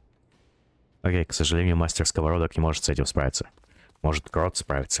cut. Окей, к сожалению, мастер сковородок не может с этим справиться. Может, Крот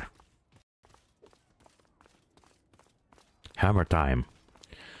справится. Hammer time.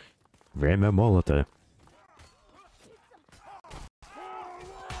 Время молота.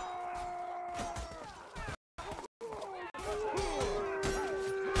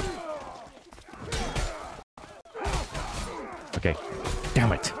 Окей.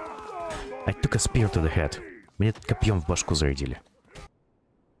 Damn it. I took a spear to the head. Мне копьем в башку зарядили.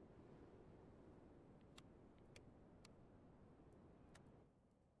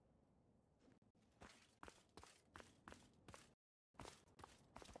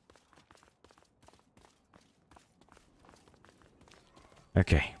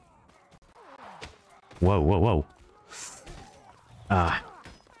 Okay. Whoa, whoa, whoa. Ah.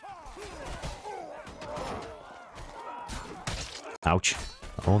 Ouch.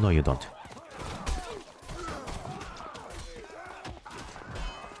 Oh, no, you don't.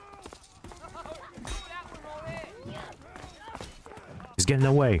 He's getting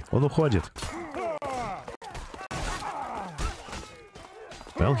away. Он уходит.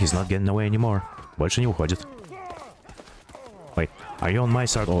 Well, he's not getting away anymore. Больше не уходит. Wait, are you on my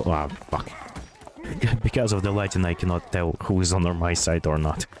side? Oh, fuck. Because of the lighting, I cannot tell who is on my side or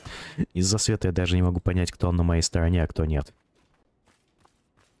not. Из-за света я даже не могу понять, кто на моей стороне, а кто нет.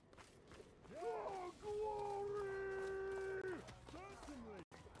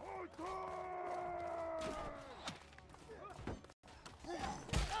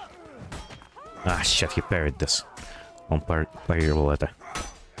 Ah, shit, he parried this. Он парировал это.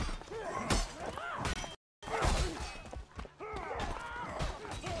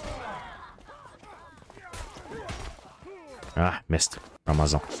 Ah, missed.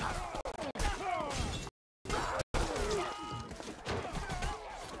 Промазал.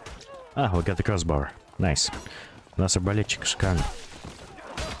 Ah, we got the crossbar. Nice. У нас арбалетчик шикарный.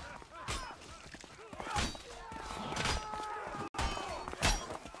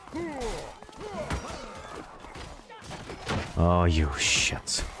 Oh, you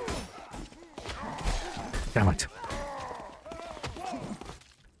shit. Damn it.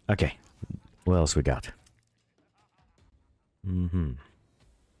 Okay. What else we got?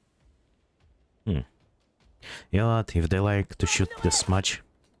 You know what? If they like to shoot this much,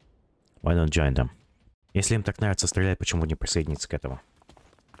 why not join them? Если им так нравится стрелять, почему не присоединиться к этому?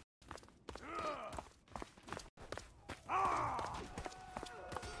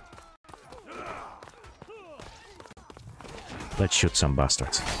 Let's shoot some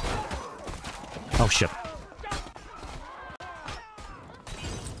bastards. Oh shit.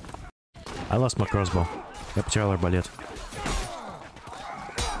 I lost my crossbow. Я потерял арбалет.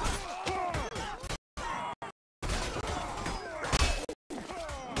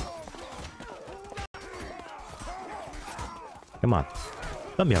 Come on.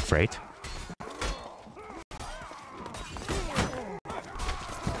 Don't be afraid.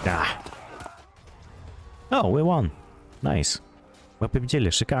 Ah. Oh, we won. Nice. Мы победили,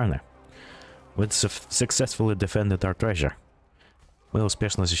 шикарно. We successfully defended our treasure. Мы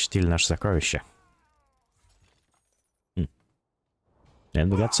успешно защитили наше сокровище. And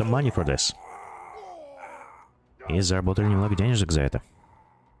we got some money for this. И заработали немного денежек за это.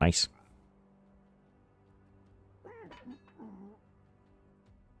 Nice.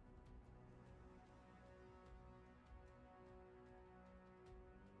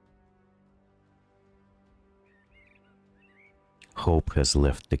 Hope has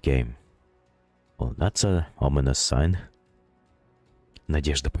left the game. Well, that's an ominous sign.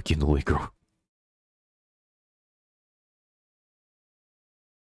 Надежда покинула игру.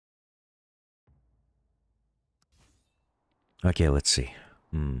 Okay, let's see.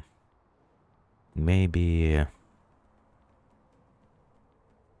 Maybe...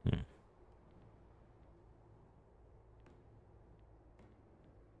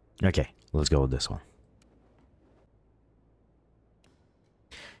 Okay, let's go with this one.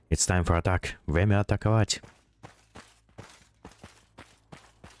 It's time for attack. Время атаковать.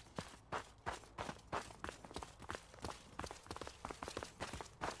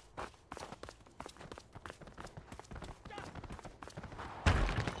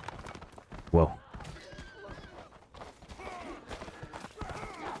 Whoa.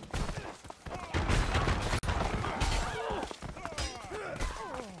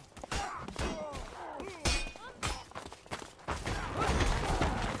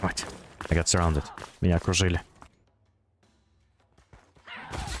 What? I got surrounded. Меня окружили.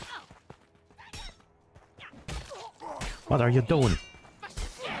 What are you doing?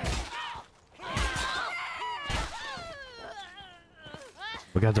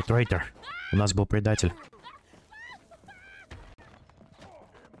 We got the traitor. У нас был предатель.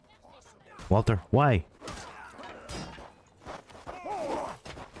 Walter, why?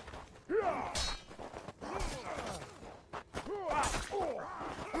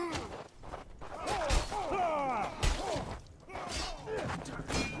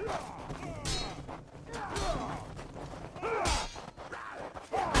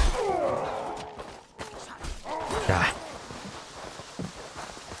 Ah.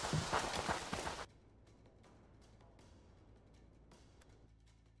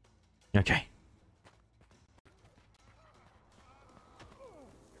 Okay.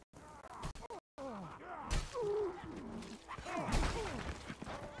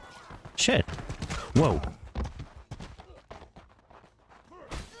 Shit. Whoa.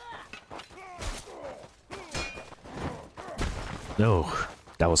 Oh,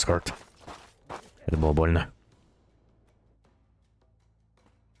 that was hurt. Это было больно.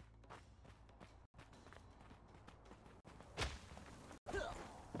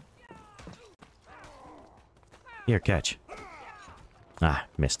 Here, catch. Ah,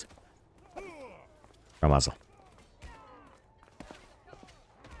 missed. Промазал.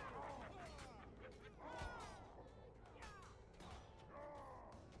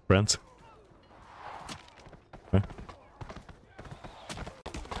 Friends? Huh?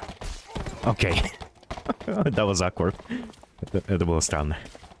 Окей. That was awkward. Это было странно.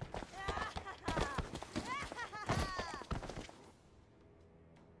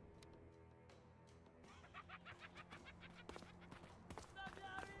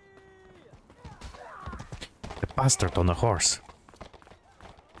 The bastard on a horse.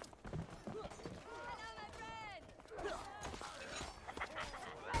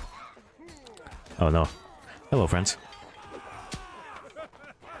 Oh no. Hello, friends.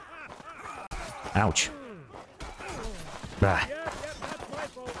 Ouch. Ah.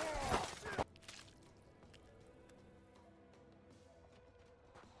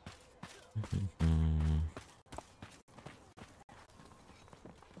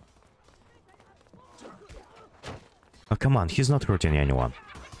 Oh, come on, he's not hurting anyone.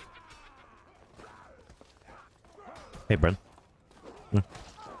 Hey, Brent.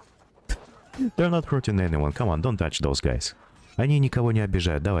 They're not hurting anyone. Come on, don't touch those guys. Они никого не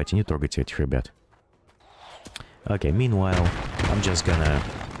обижают. Давайте, не трогайте этих ребят. Okay, meanwhile, I'm just gonna...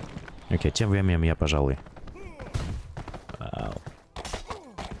 Окей, тем временем я, пожалуй...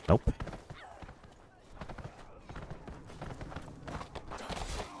 Nope.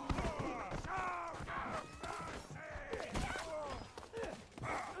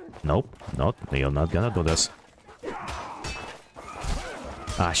 Nope, not. You're not gonna do this.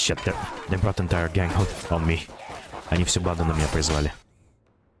 Ah, shit, they brought entire gang on me. Они всю банду на меня призвали.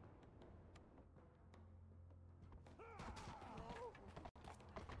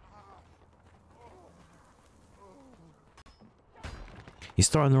 He's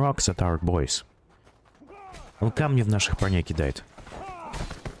throwing rocks at our boys. Он камни в наших парней кидает.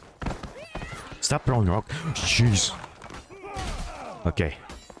 Stop throwing rock. Jeez. Okay.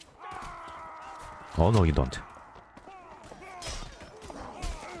 Oh no, you don't.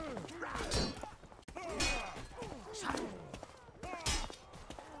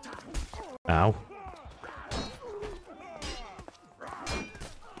 Ow.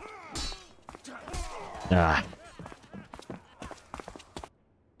 Ah.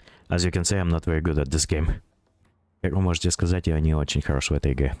 As you can see, I'm not very good at this game. Как вы можете сказать, я не очень хорош в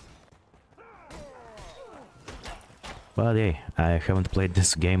этой игре. But hey, I haven't played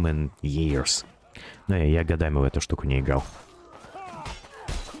this game in years. Но я годами в эту штуку не играл.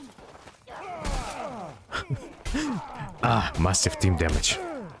 Ah, massive team damage.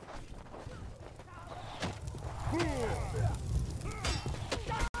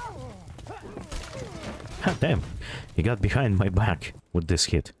 Damn, he got behind my back with this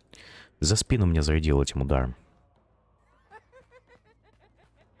hit. За спину меня зарядил этим ударом.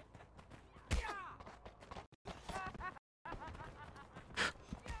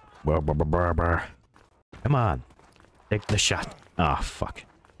 Come on, take the shot. Ah, fuck.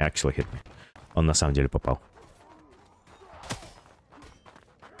 Actually hit me. Он на самом деле попал.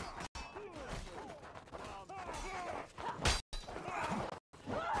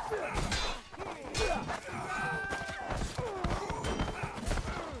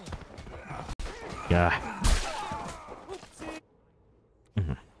 Yeah.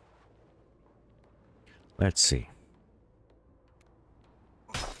 Let's see.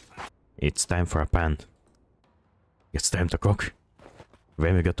 It's time for a pan. It's time to cook.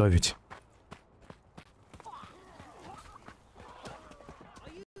 Время готовить.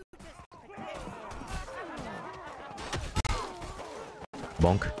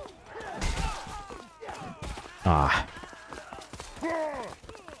 Bonk. Ah.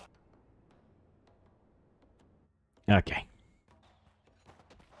 Okay.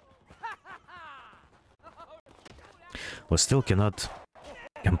 We still cannot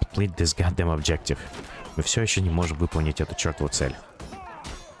complete this goddamn objective. Мы все еще не можем выполнить эту чертову цель.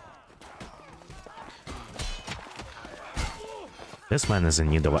 This man is in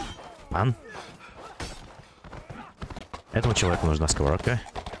need of a pan. Этому человеку нужна сковородка.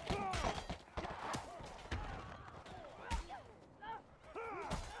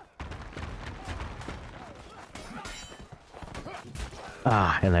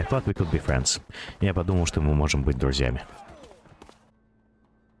 Ah, and I thought we could be friends. Я подумал, что мы можем быть друзьями.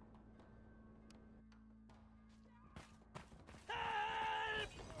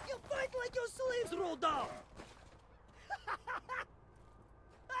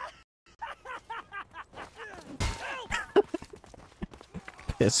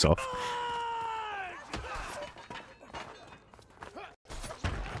 Piss off.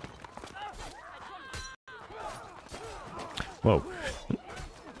 Whoa.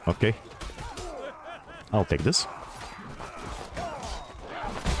 Okay. I'll take this.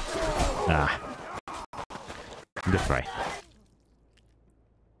 Ah. Good try.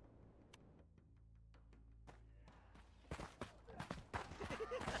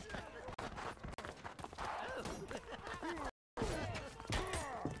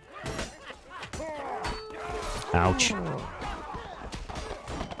 Ouch.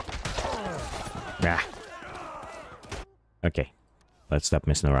 Ah. Окей. Let's stop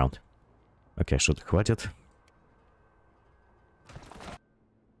messing around. Окей, шуток хватит.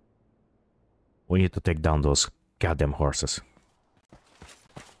 We need to take down those goddamn horses.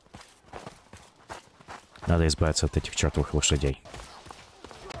 Надо избавиться от этих чертовых лошадей.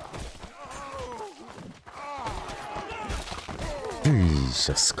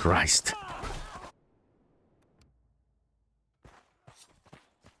 Jesus Christ.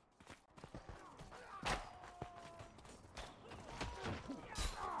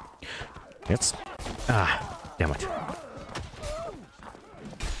 It's... Ah, damn it.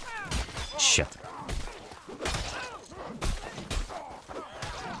 Shit.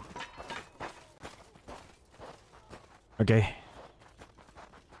 Okay.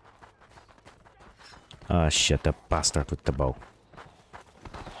 Ah, shit, the bastard with the bow.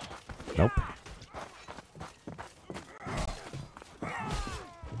 Nope.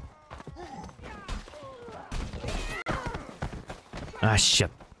 Ah,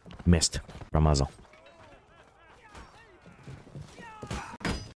 shit. Missed. Промазал.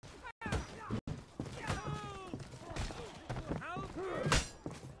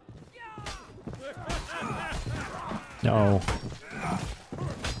 No.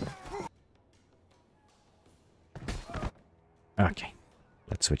 Okay.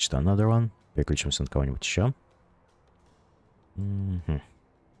 Let's switch to another one. Переключимся на кого-нибудь еще.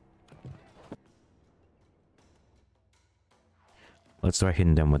 Let's try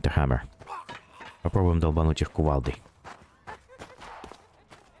hitting them with the hammer. Попробуем долбануть их кувалдой.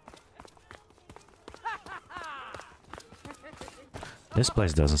 This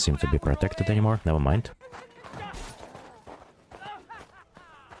place doesn't seem to be protected anymore. Never mind.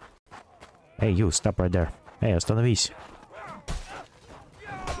 Hey, you, stop right there. Hey, остановись.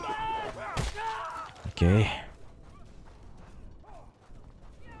 Okay.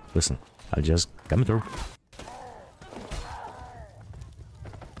 Listen, I'll just come through.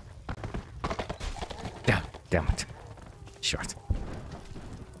 Damn it. Short.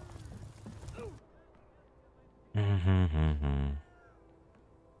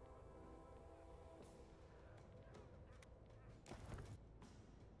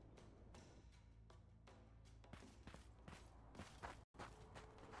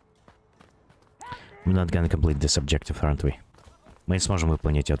 We're not gonna complete this objective, aren't we? Мы не сможем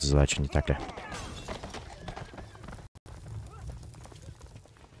выполнить эту задачу, не так ли?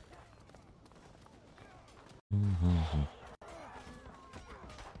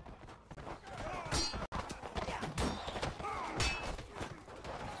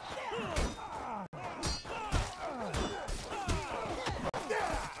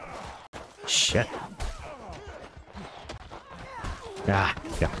 Shit. Ah,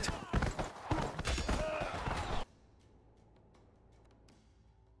 damn it.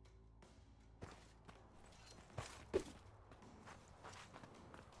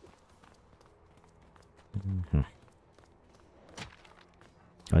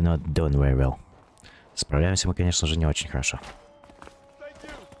 We're not doing very well. Справляемся мы, конечно же, не очень хорошо.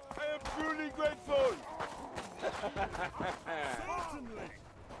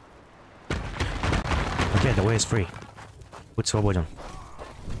 Okay, the way is free. Путь свободен.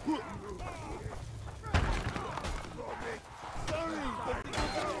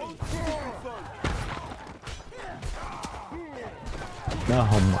 No.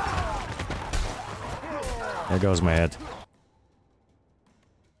 There goes my head.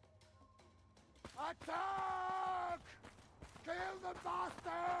 Attack! Kill the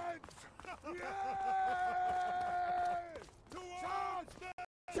bastards! Yeah!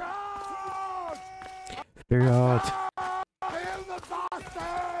 Charge! Вперед! Kill the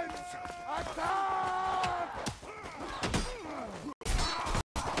bastards! Attack!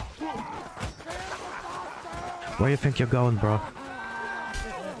 Where do you think you're going, bro?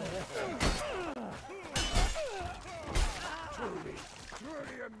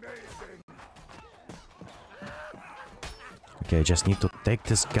 Okay, I just need to take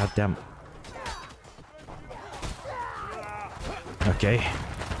this goddamn... Okay.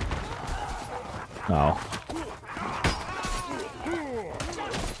 Oh.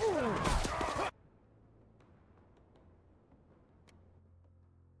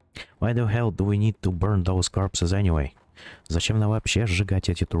 Why the hell do we need to burn those corpses anyway? Зачем нам вообще сжигать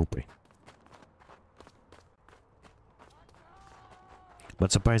эти трупы?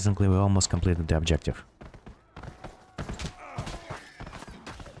 But surprisingly, we almost completed the objective.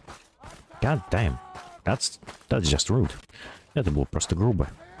 God damn. That's just rude. Это было просто грубо.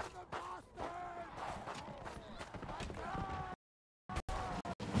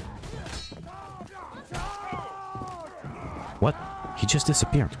 What? He just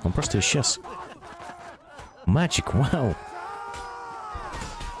disappeared. Он просто исчез. Magic, wow.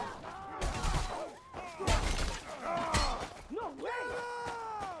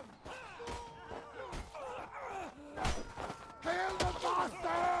 Kill the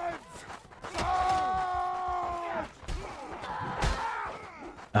bastards!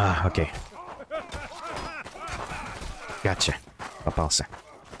 А, окей. Gotcha. Попался.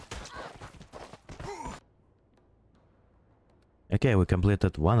 Okay, we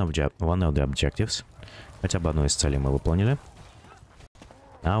completed one of the objectives. Хотя бы одну из целей мы выполнили.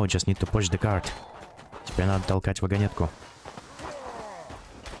 Now we just need to push the cart. Теперь надо толкать вагонетку.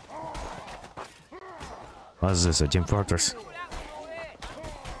 What's this, a Team Fortress?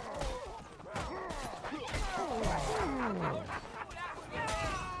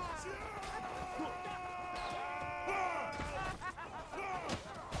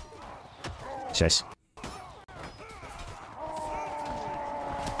 Сядь.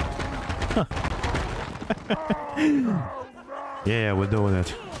 Yeah, we're doing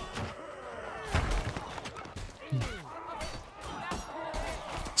it.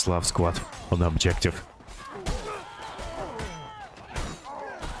 Slav squad on objective.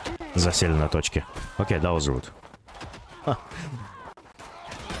 Засели на точке. Okay, that was rude. Huh.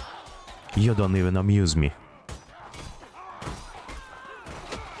 You don't even amuse me.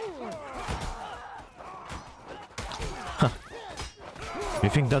 Huh. You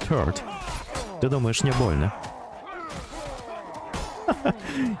think that hurt? Ты думаешь, не больно?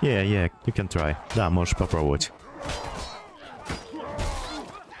 Yeah, you can try. Да, можешь попробовать.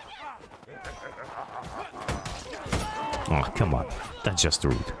 Oh, come on. That's just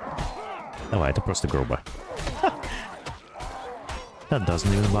rude. Давай, это просто грубо. That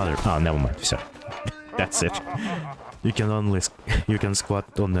doesn't even bother. Oh, never mind. Все. That's it. You can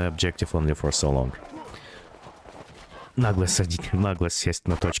squat on the objective only for so long. Нагло сесть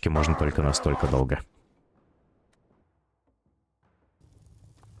на точке можно только настолько долго.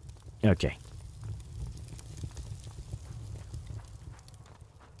 Окей.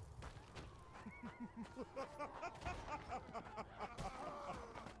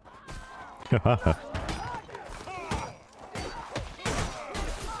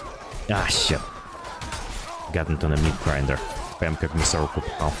 Ah, shit. Got into the meat grinder. Прям как мясорубку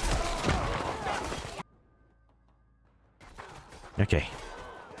попал. Окей.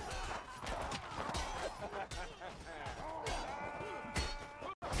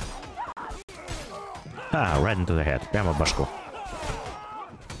 Ah, right into the head. Прямо в башку.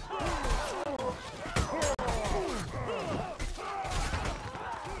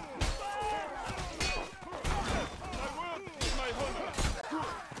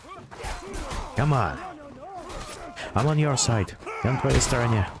 Come on. I'm on your side. Я на твоей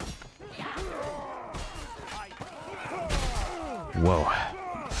стороне. Whoa.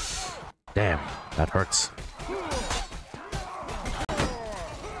 Damn, that hurts.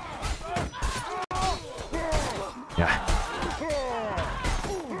 Yeah.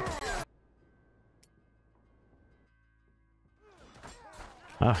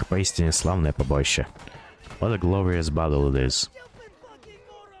 Ах, поистине славное побоище. What a glorious battle it is.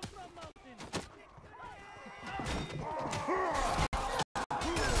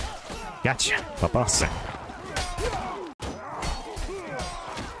 Gotcha. Попался.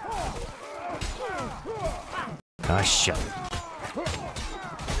 Ah, shit.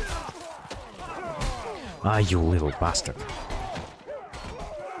 Ah, you little bastard.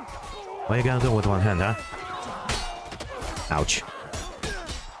 What are you gonna do with one hand, huh? Ouch.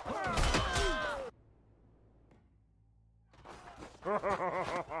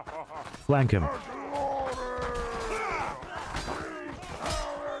 Flank him.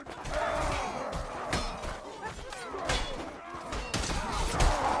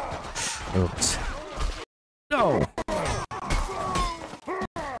 Oops. No!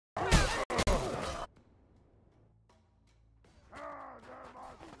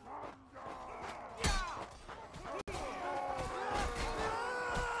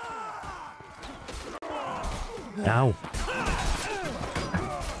 Ow.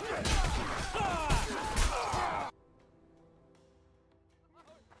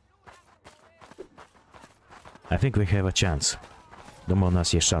 I think we have a chance. Думаю, у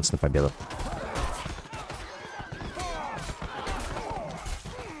нас есть шанс на победу.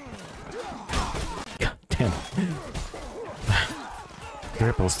 God damn.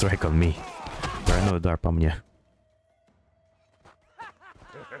 Triple strike on me. Тройной удар по мне.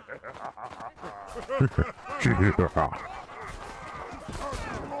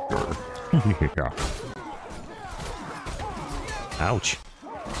 Ouch.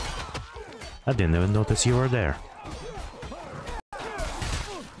 I didn't even notice you were there.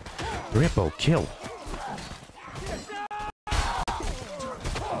 Triple kill.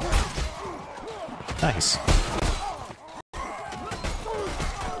 Nice.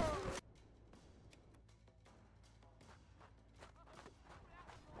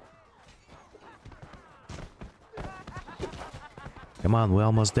 Come on, we're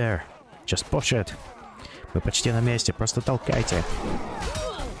almost there. Just push it. Мы почти на месте, просто толкайте.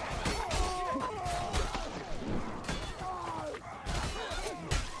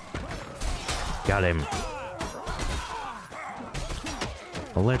 Got him.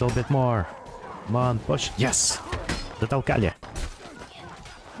 A little bit more. Come on, push. Yes! Дотолкали.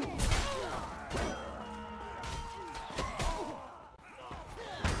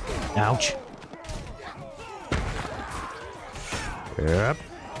 Ouch. Yep.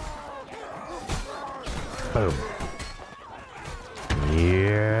 Boom.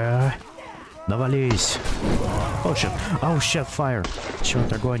 Yeah. Навались. Oh shit. Oh shit, fire.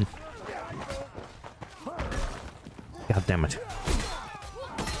 Черт, огонь. God damn it.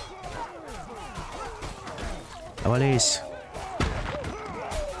 Навались.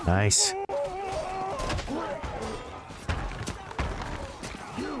 Nice.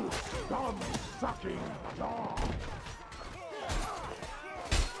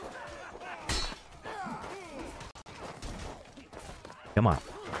 Come on.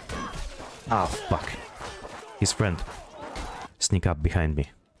 Oh, fuck. His friend. Sneak up behind me.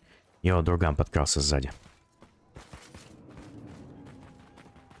 Его друган подкрался сзади.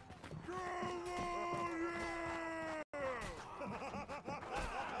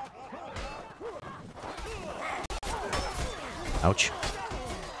 Ouch.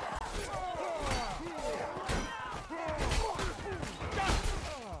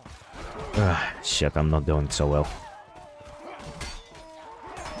 Shit, I'm not doing so well.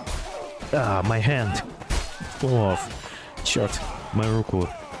 Ah, my hand. Оф. Черт, мою руку.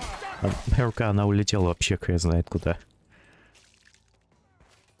 Моя рука, она улетела вообще, хрен знает куда.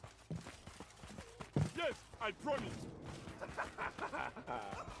 Yes, I promise.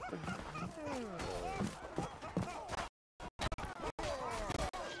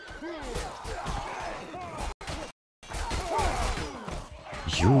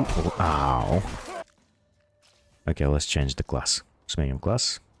 You... Ow. Okay, let's change the class. Сменим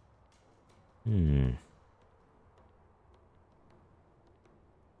класс.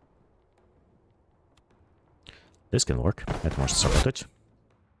 This can work. Это может сработать.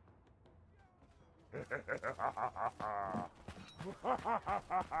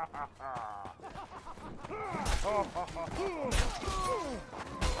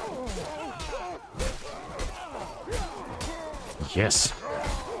 Yes.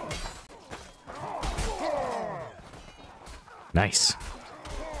 Nice.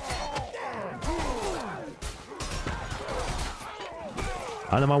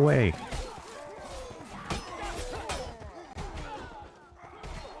 Out of my way.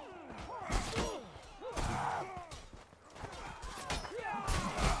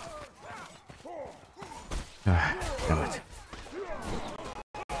 Ah, damn it.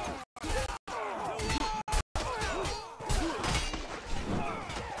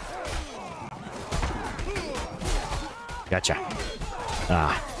 Gotcha.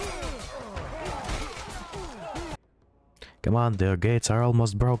 Ah. Come on, the gates are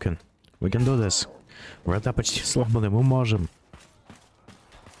almost broken. We can do this. Врата почти сломаны, мы можем.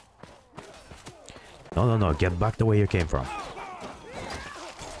 No, get back the way you came from.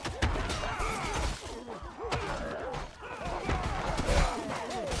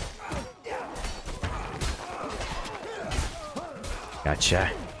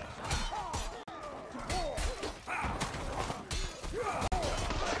 Gotcha.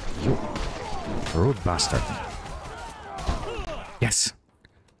 You rude bastard. Yes!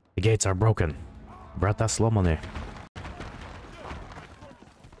 The gates are broken. Врата сломаны.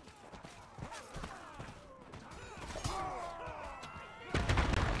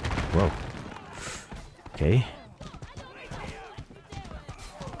 Whoa. Okay.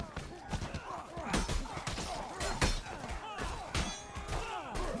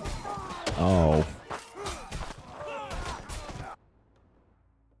 Oh.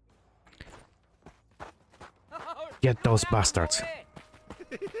 Get those bastards.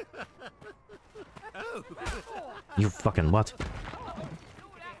 You fucking what?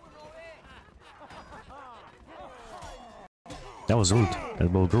 That was rude.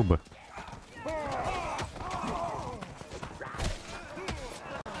 That был грубо.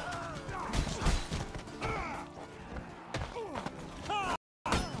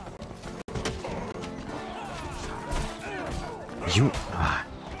 You... Ah.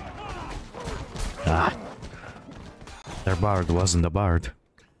 Their bard wasn't a bard.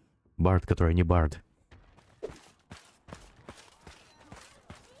 Бард, который не бард.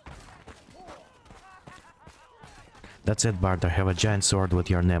 That's it, Bard. I have a giant sword with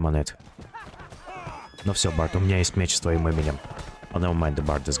your name on it. Ну все, Бард, у меня есть меч с твоим именем. Oh, never mind, the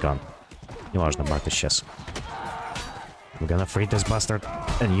Bard is gone. Неважно, Бард исчез. We're gonna free this bastard,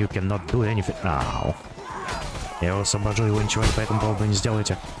 and you cannot do anything. Ау. Я его освобожу, и вы ничего по этому поводу не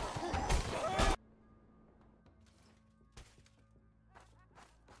сделаете.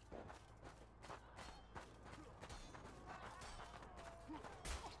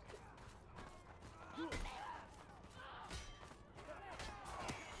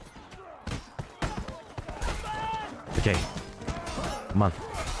 Okay. Come on.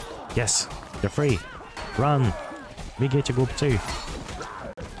 Yes, they're free. Run. Бегите, глупцы.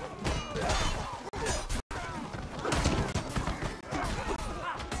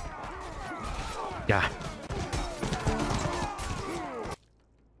 Yeah.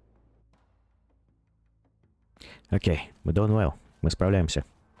 Okay, we're doing well. Мы справляемся.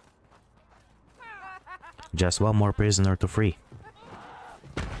 Just one more prisoner to free.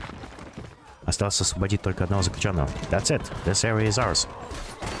 Осталось освободить только одного заключенного. That's it. This area is ours.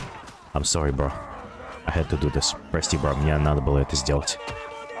 I'm sorry, bro. I had to do this. Прости, бро, мне надо было это сделать.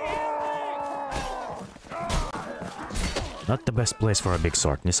 Not the best place for a big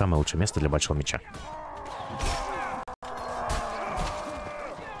sword. Не самое лучшее место для большого меча.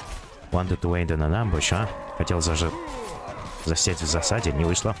 Wanted to wait in an ambush, а? Хотел засесть в засаде, не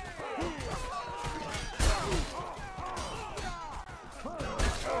вышло.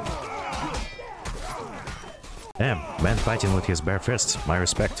 Damn, man fighting with his bare fists. My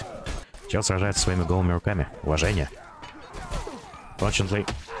respect. Чел сражается своими голыми руками. Уважение. Fortunately,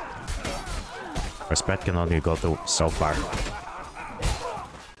 respect can only go to so far.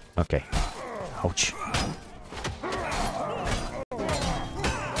 Okay. Ouch.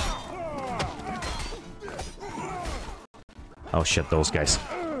 Oh shit, those guys.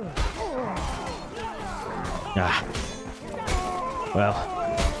 Ah. Well.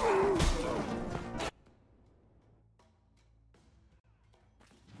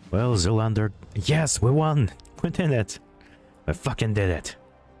 Well, Zoolander. Yes, we won! We did it! We fucking did it!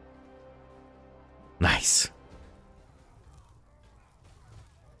 Nice!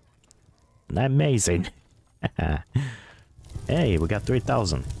 Amazing! Hey, we got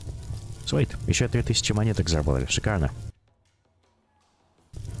 3000. Sweet, еще 3000 монеток заработали. Шикарно.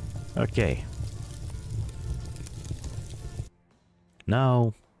 Okay.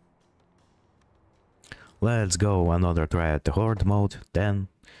 Now, let's go another try at the Horde mode, then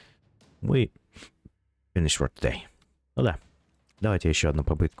we finish for today. Ну да, давайте еще одну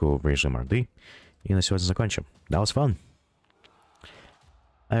попытку в режим Орды, и на сегодня закончим. That was fun.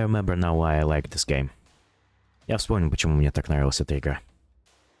 I remember now why I like this game. Я вспомнил, почему мне так нравилась эта игра.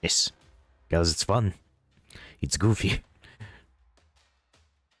 Yes, because it's fun. It's goofy.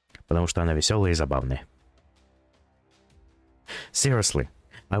 Потому что она веселая и забавная. Seriously,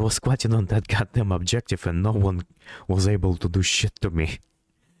 I was squatting on that goddamn objective and no one was able to do shit to me.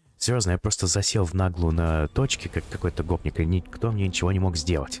 Серьезно, я просто засел в наглую на точке, как какой-то гопник, и никто мне ничего не мог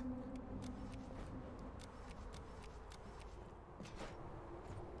сделать.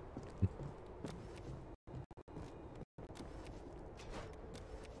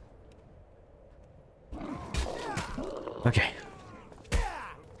 Окей.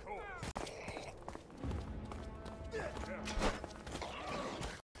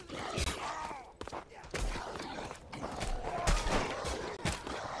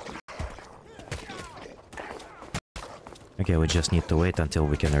 Okay, we just need to wait until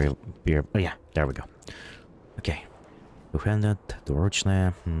we can repair. Oh yeah, there we go. Okay. Two-handed,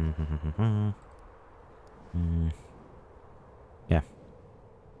 двуручная. Yeah.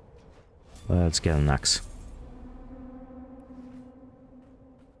 Let's get an axe.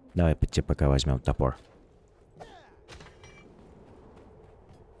 Давай пока возьмем топор.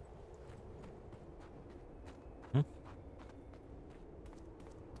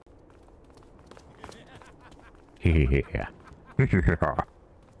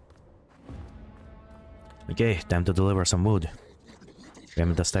 Okay, time to deliver some wood.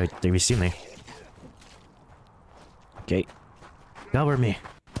 Время доставить древесины. Okay. Cover me.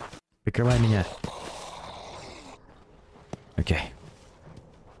 Прикрывай меня. Okay.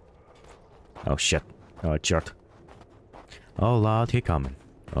 Oh shit. Oh черт. Oh lord, he coming.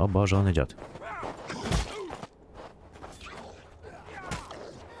 О боже, он идет.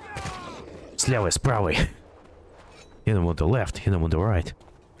 С левой, с правой. Hit him with the left, hit him with the right.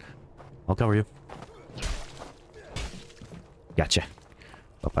 I'll cover you. Gotcha.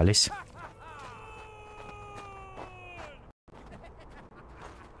 Попались.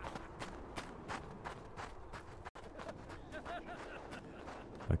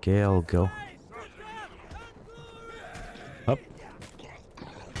 Okay, I'll go. Up.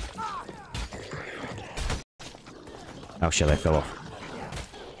 Oh shit, I fell off.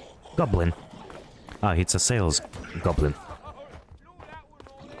 Goblin. Ah, it's a sales goblin.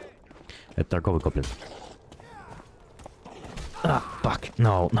 Это торговый гоблин. Ah, fuck.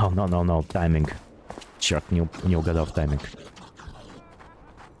 No, no, no, no, no. Timing. Черт, не угадал в тайминг.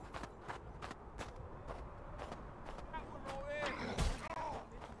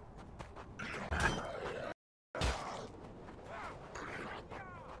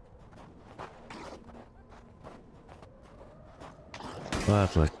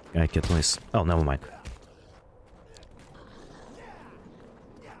 Ладно, I can miss. Oh, never mind.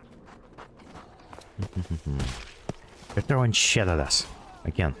 They're throwing shit at us.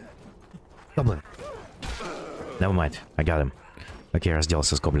 Again. Goblin. Never mind. I got him. Окей,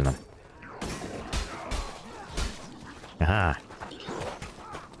 разделался с гоблином. Ага.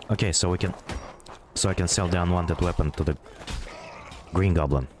 Okay, so we can... So I can sell the unwanted weapon to the green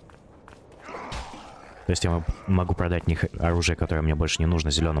goblin. То есть я могу продать оружие, которое мне больше не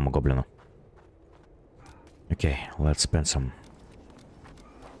нужно, зеленому гоблину. Okay, let's spend some...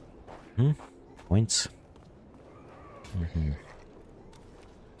 Points.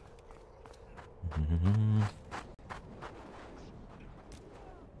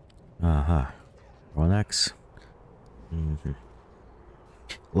 Ага. 1x.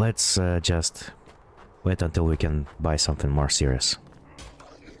 Let's just wait until we can buy something more serious.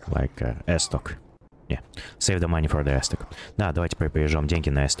 Like S-stock. Yeah. Save the money for the S-stock. Да, давайте прибережем деньги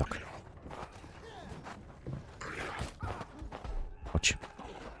на S-stock. Ouch.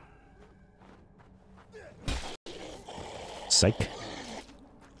 Psych.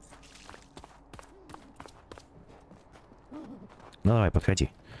 Ну давай,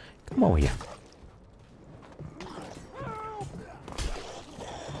 подходи. Come over here.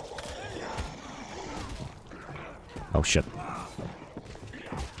 Oh shit.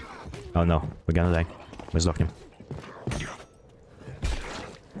 Oh no, we're gonna die. Мы сдохнем.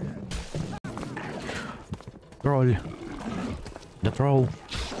 Тролль. The troll.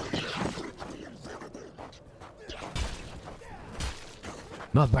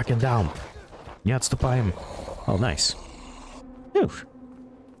 Not backing down. Не отступаем. Oh, nice. Phew.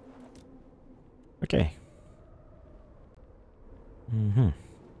 Okay.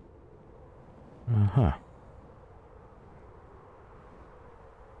 Uh-huh.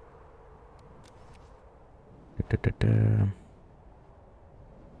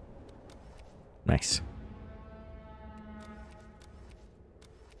 Nice.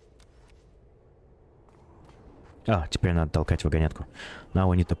 А, теперь надо толкать вагонетку. Now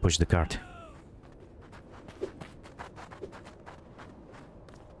we need to push the cart.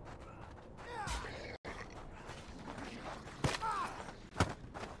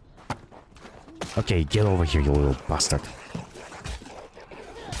 Okay, get over here, you little bastard.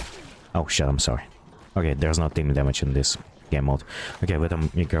 Oh shit, I'm sorry. Okay, there's no team damage in this game mode. Okay, в этом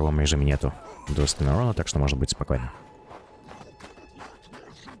игровом режиме нету дружественного урона, так что можно быть спокойным.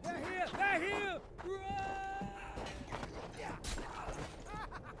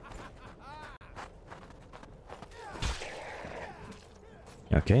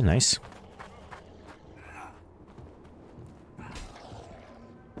 Okay, nice.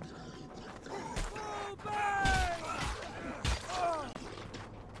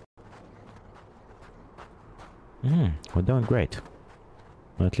 We're doing great.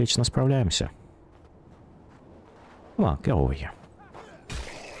 Мы отлично справляемся. Come on, get over here.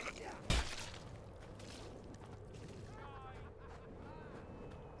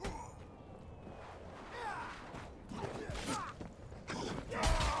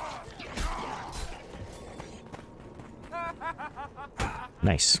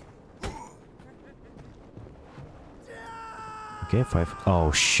 Nice. Okay, 5.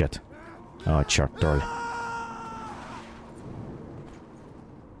 Oh shit. Oh, черт, тролль.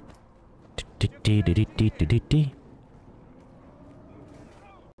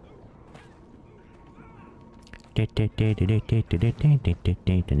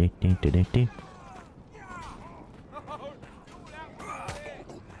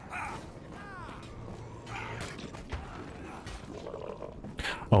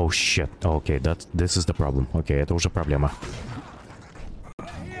 Oh shit. Okay, this is the problem. Okay, это уже проблема.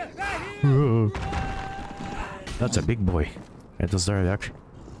 That's a big boy. Это здоровяк.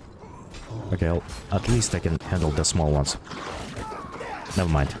 Okay, at least I can handle the small ones. Never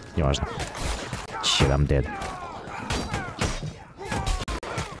mind, неважно. Shit, I'm dead.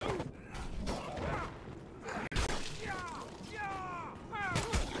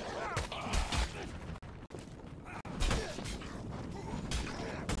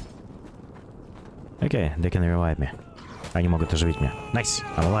 Okay, they can revive me. Они могут оживить меня. Nice,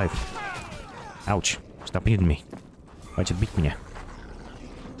 I'm alive. Ouch, stop hitting me. Хватит бить меня.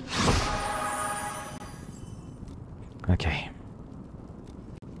 Окей.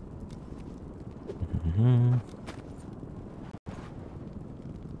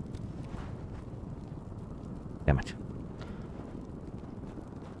 Damn it.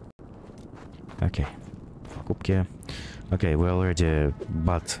 Окей. Покупки. Okay, we already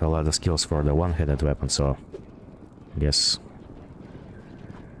bought a lot of skills for the one-handed weapon, so... Guess...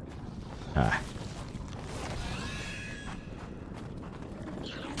 Ah.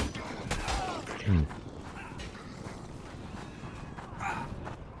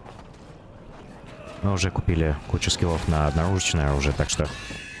 Мы уже купили кучу скиллов на одноручное оружие, так что...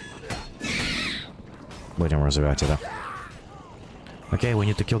 Будем развивать это. Okay, we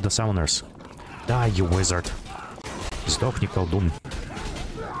need to kill the summoners. Die, you wizard. Сдохни, колдун.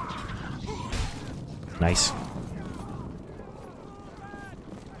 Nice.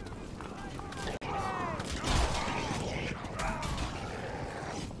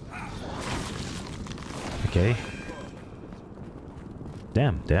 Okay.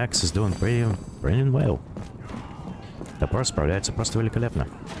 Damn, the axe is doing pretty well. Топор справляется просто великолепно.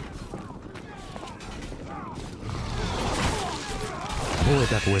 Bully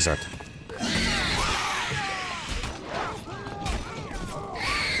that wizard.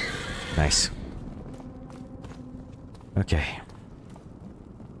 Nice. Okay.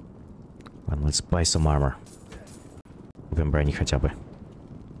 Well, let's buy some armor. Купим брони хотя бы.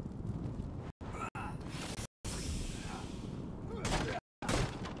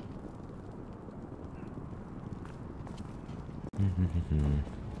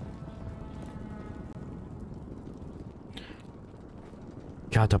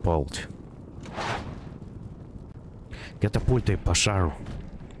 Catapult. Катапульты по шару.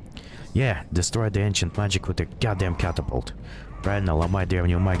 Yeah, destroy the ancient magic with a goddamn catapult. Правильно, ломай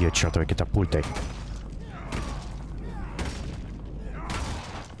древнюю магию чертовой катапультой.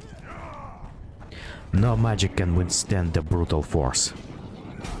 No magic can withstand the brutal force.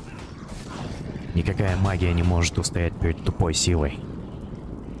 Никакая магия не может устоять перед тупой силой.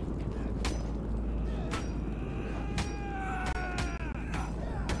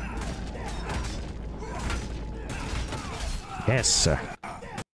 Yes, sir.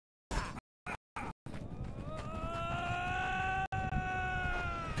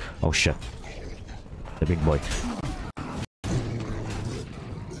 Oh shit. The big boy.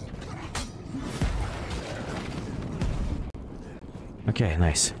 Okay,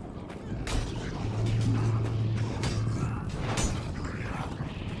 nice.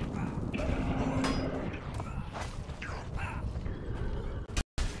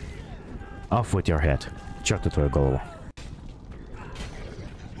 Off with your head. Чёрту твою голову.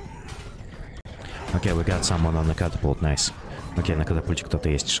 Okay, we got someone on the catapult, nice. Окей, на катапульте кто-то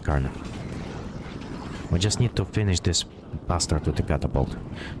есть, шикарно. We just need to finish this bastard with the catapult.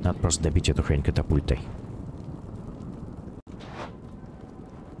 Надо просто добить эту хрень катапультой.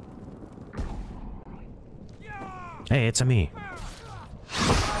 Hey, it's me.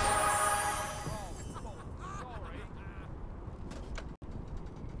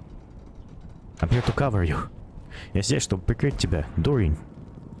 I'm here to cover you. Я здесь, чтобы прикрыть тебя, дурень.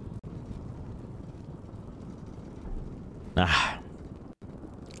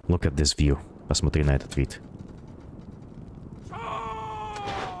 Look at this view. Посмотри на этот вид.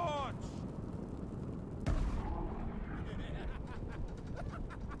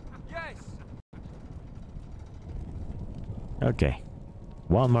 Окей.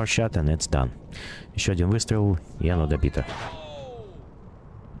 One more shot and it's done. Еще один выстрел, и оно добито.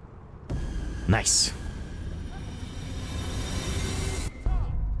 Nice.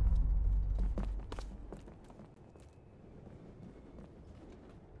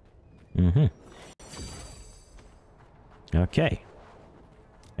 Окей.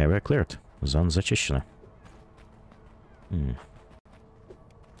 Area cleared. Зона зачищена.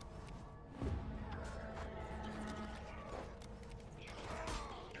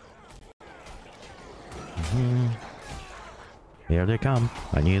 Here they come.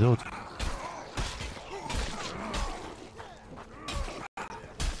 Они идут.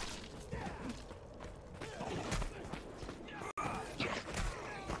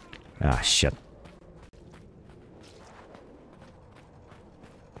 Ah, shit.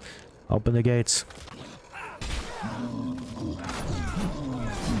 Open the gates.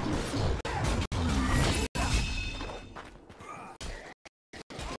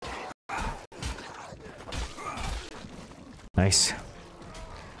 Nice.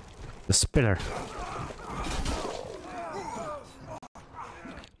 The spitter.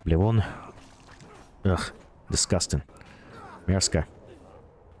 Блевон. Ugh, disgusting. Мерзко.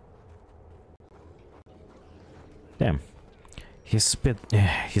 Damn.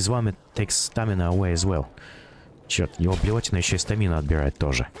 His vomit takes stamina away as well. Черт, его блевотина еще и стамину отбирает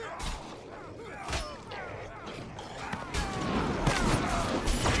тоже.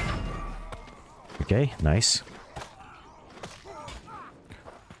 Окей, nice.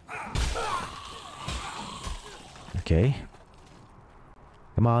 Окей.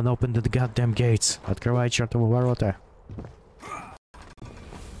 Come on, open the goddamn gates. Открывай чертовы ворота.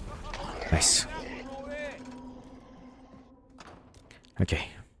 Nice.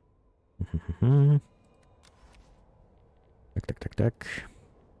 Окей. Так.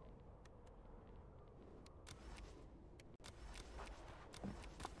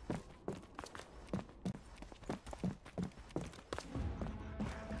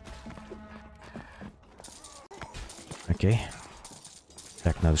 Окей.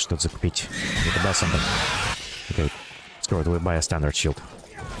 Так, надо что-то закупить. Это да, something. Окей. Screw it, we buy a standard shield.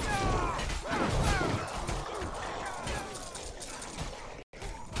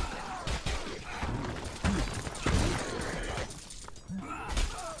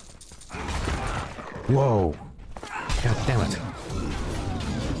 Whoa! God damn it!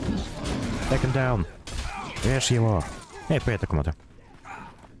 Take him down! Режь его! Эй, привет кому-то!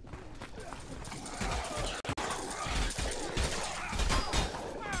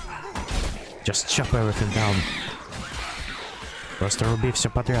 Just chop everything down. Просто руби все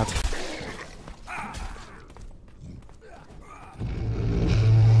подряд.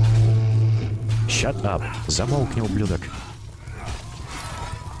 Shut up! Замолкни, ублюдок!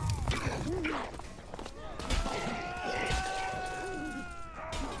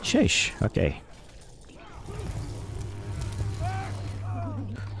 Sheesh, окей.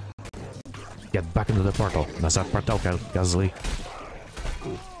 Get back into the portal. Назад в портал, козлы.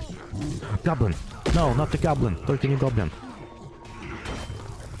 Goblin! No, not the goblin. Только не гоблин.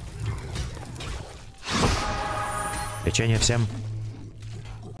 Лечение всем.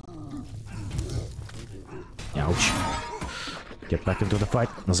 Ouch. Get back into the fight.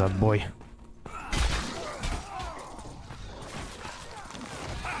 Назад в бой.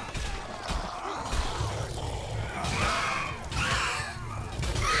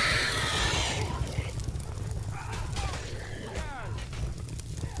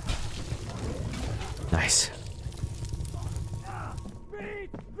 Nice.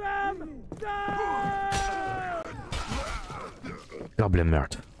 Гоблин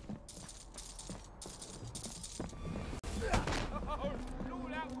мертв.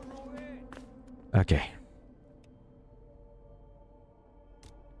 Окей.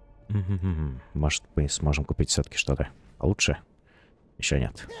 Может, мы сможем купить все-таки что-то получше? Еще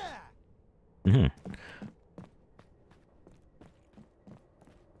нет.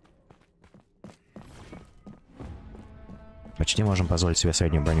 Почти можем позволить себе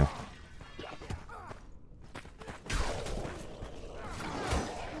среднюю броню.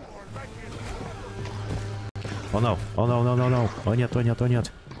 О, no. О, no, no, no, no. О, нет, о, нет, о,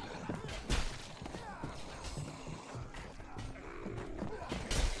 нет.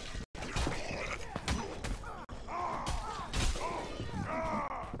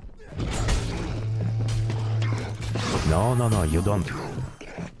 No, no, no, you don't.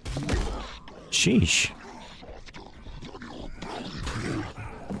 Sheesh.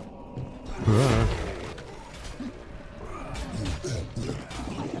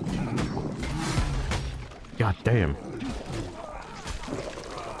 God damn.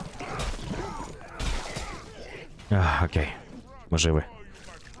 Окей. Мы живы.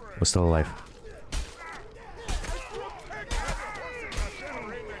 We're still alive.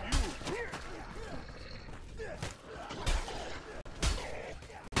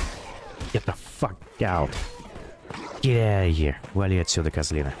 Get the fuck out. Get out of here. Вали отсюда,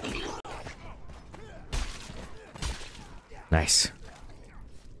 козлина. Nice.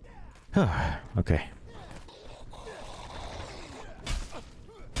 Окей.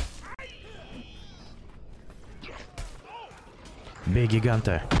 Бей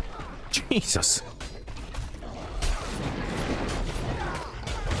гиганта. Jesus.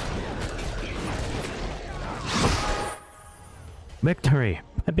 Victory!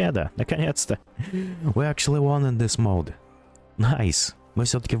 Победа! Наконец-то! We actually won in this mode. Nice! Мы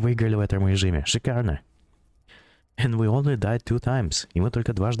все-таки выиграли в этом режиме. Шикарно. And we only died 2 times. И мы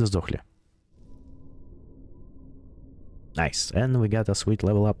только дважды сдохли. Nice. And we got a sweet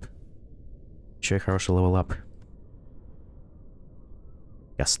level up. Еще и хороший level up.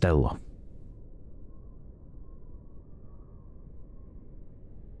 Castello.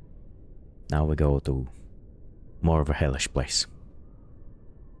 Now we go to more of a hellish place.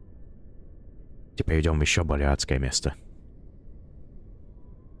 Теперь идем в еще более адское место.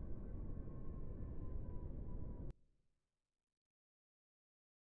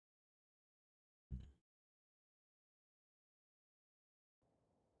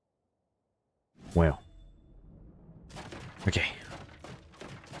 Well. Окей.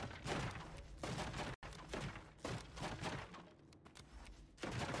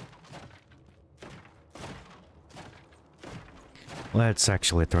 Let's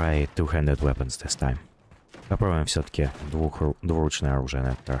actually try two-handed weapons this time. Попробуем все-таки двуручное оружие на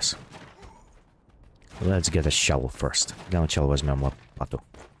этот раз. Let's get a shovel first. Для начала возьмем лопату.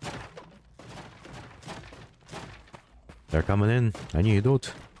 They're coming in. Они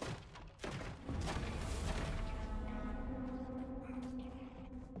идут.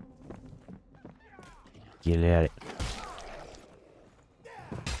 Еле.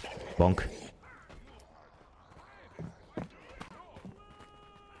 Бонк.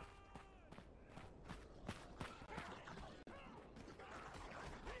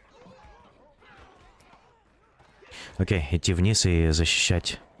 Окей, идти вниз и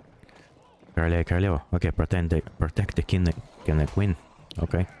защищать короля и королеву. Окей, protect the king and queen.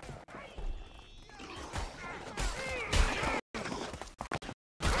 Окей.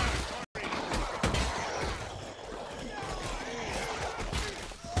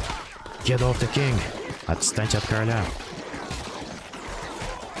 Get off the king! Отстаньте от короля!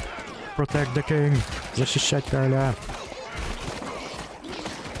 Protect the king! Защищать короля!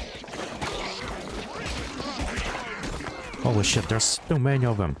 Holy shit, there's too many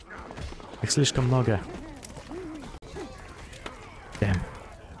of them. Их слишком много. Damn.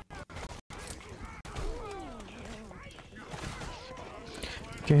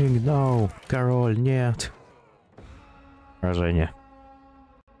 King, no! Король, нет! Поражение.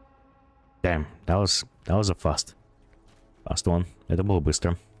 Damn, that was a fast one. Это было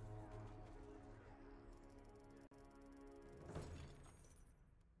быстро.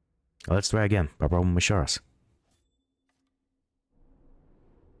 Let's try again. Попробуем еще раз.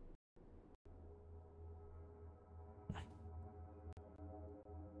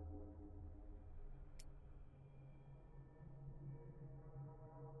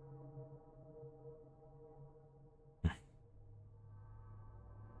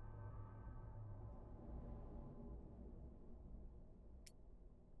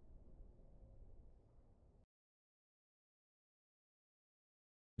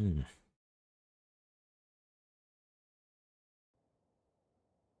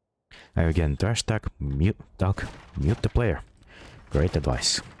 Again, trash talk, mute the player. Great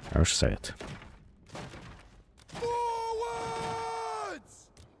advice. Хороший совет.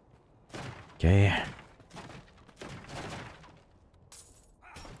 Okay.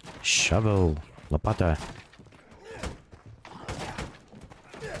 Shovel, лопата.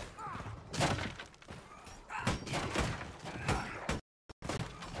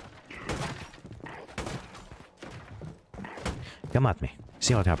 Come at me.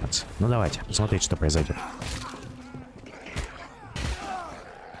 See what happens. Ну давайте, посмотрите, что произойдет.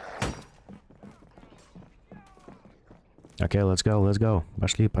 Окей, let's go.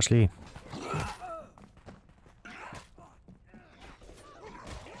 Пошли.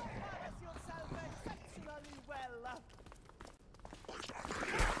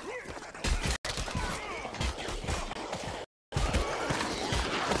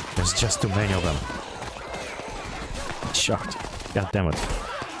 There's just too many of them. Черт. God damn it.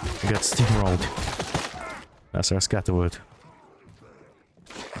 Got steamrolled. Нас раскатывают.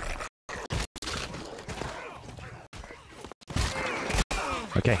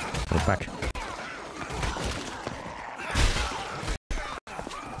 Okay, we're back.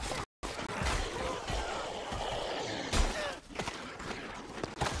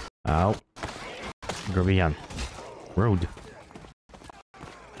 Ow. Грубиян. Rude.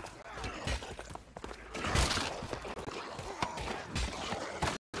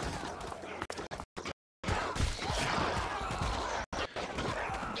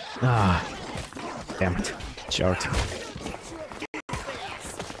 Ah, damn it. Short.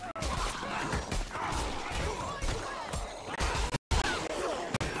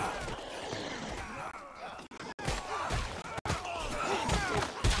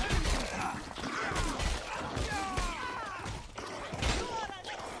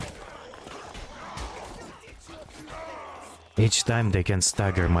 Each time they can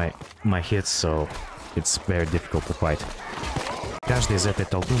stagger my hits, so it's very difficult to fight. Каждый из этой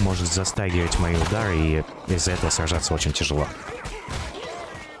толпы может застагивать мои удары, и из-за этого сражаться очень тяжело.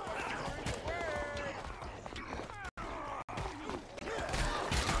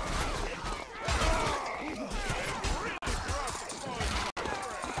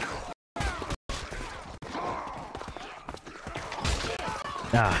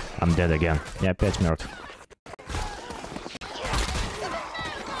 I'm dead again. Я опять мертв.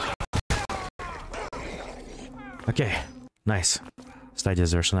 Окей, nice. Стадия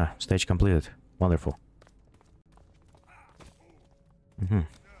завершена. Stage completed. Wonderful. Угу.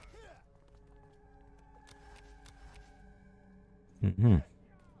 Угу.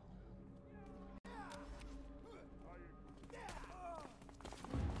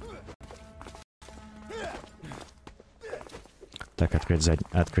 Так,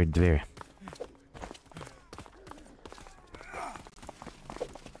 открыть дверь.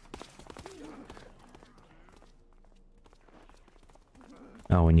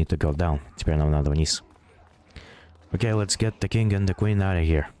 Oh, we need to go down. Теперь нам надо вниз. Okay, let's get the king and the queen out of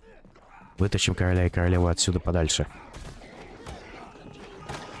here. Вытащим короля и королеву отсюда подальше.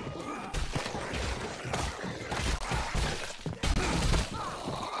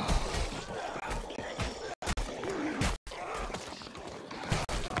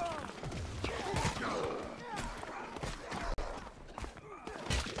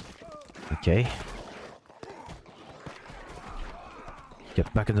 Okay.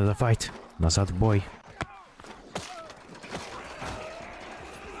 Get back into the fight. Назад в бой.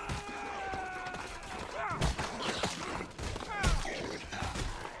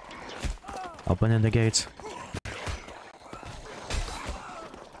 Open the gates.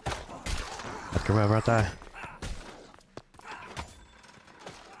 Открывай врата.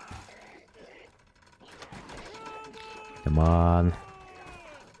 Come on.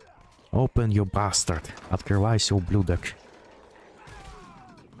 Open, you bastard. Открывайся, ублюдок.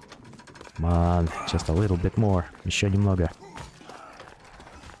 Come on. Just a little bit more. Еще немного.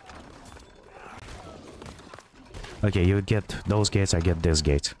 Okay, you get those gates, I get this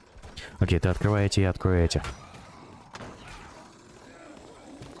gate. Окей, ты открывай эти, я открою эти.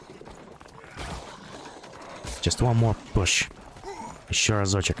 Just one more push. Еще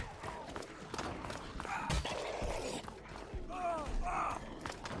разочек.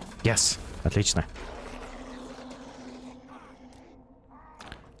 Yes, отлично.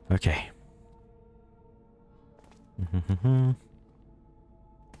 Окей.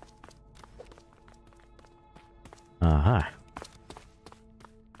 Ага.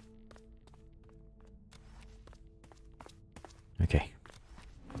 Окей.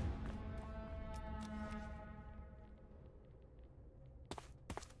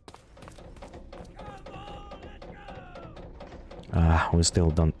 We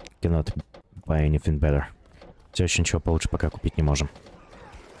still cannot buy anything better. Все еще ничего получше пока купить не можем.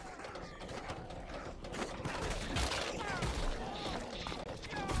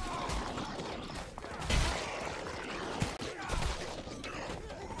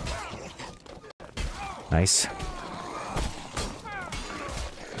 Nice.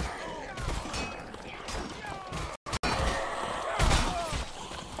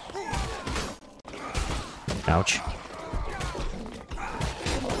 Ouch.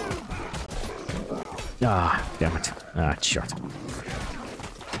 Ah, damn it. Ah, черт.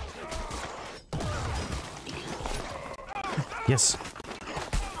 Yes.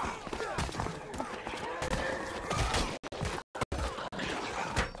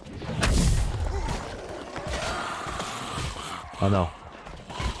 Oh no.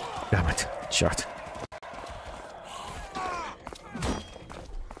 Damn it. Черт.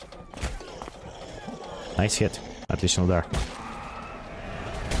 Nice hit. Отличный удар.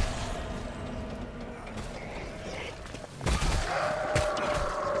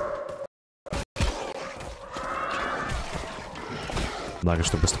 Благо,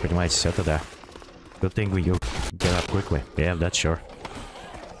 что быстро поднимаетесь, это да. Good thing you get up quickly. Yeah, that's sure.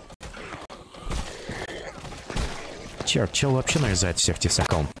 Черт, чел вообще нарезает всех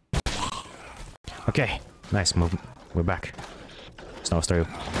тесаком. Окей, nice, we're back. Снова строю.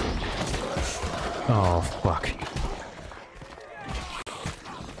 Oh, fuck.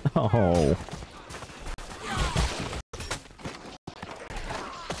 Oh.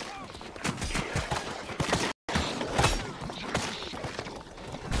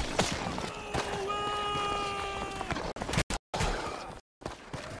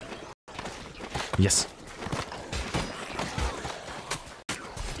 Yes.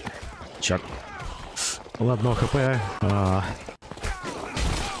 Черт. Ладно, хп.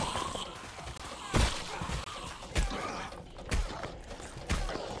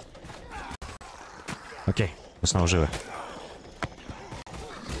 Окей, мы снова живы.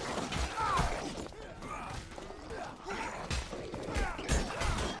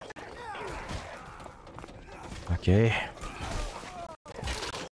 Окей.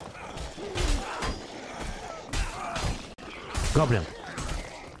 Гоблин.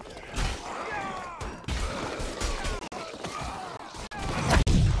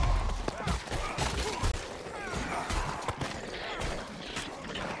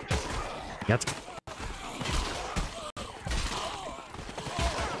 Нет?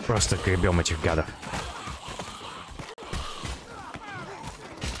 Просто гребем этих гадов.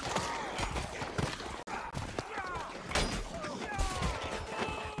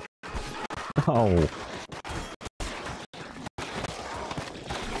 Оу.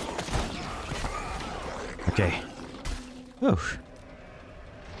 Окей. Ух.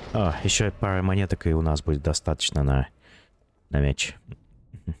 О, еще пара монеток, и у нас будет достаточно на мяч.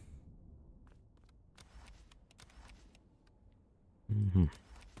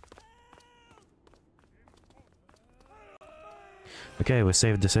 Окей, we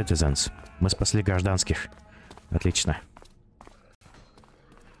saved the citizens. Мы спасли гражданских. Отлично.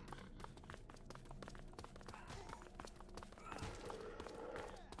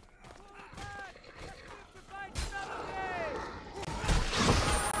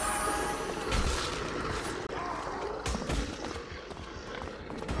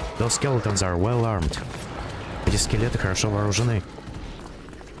 Those skeletons are well armed. Эти скелеты хорошо вооружены.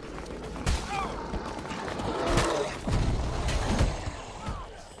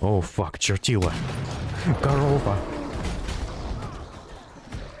 О, фак, чертила. Корова.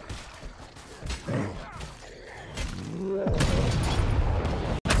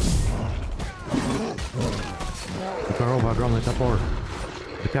 У коровы огромный топор.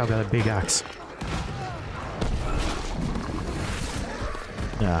 The cow got a big axe.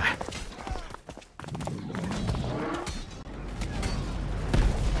 Ah.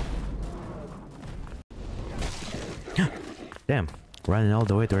 Damn, running all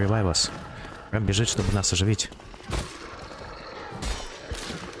the way to revive us. Прям бежит, чтобы нас оживить.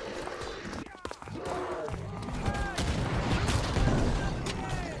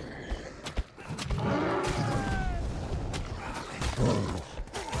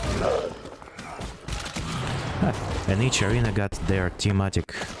 And each arena got their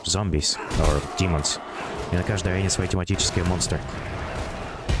thematic zombies, or demons. И на каждой арене свои тематические монстры.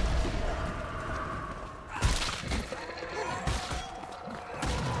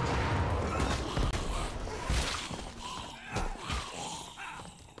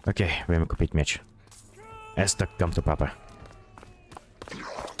 Окей, время купить меч. Эстак, come to papa.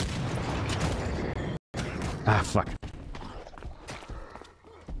 А, фак.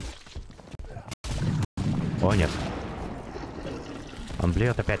 О, нет. Он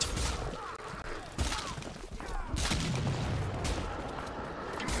блюет опять.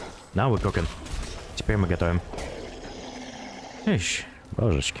 Now we're cooking. Теперь мы готовим. Ищ,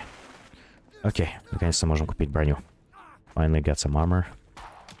 божечки. Окей, наконец-то можем купить броню. Finally got some armor.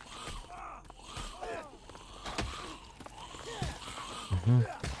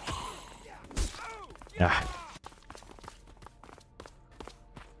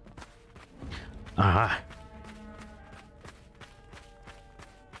 Ага.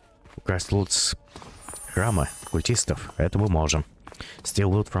 Украсть лут с храма культистов. Это мы можем. Steal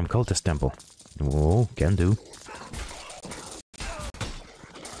loot from cultist temple. Oh, can do.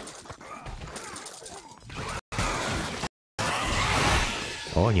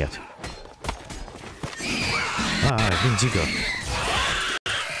 О, нет. Индиго.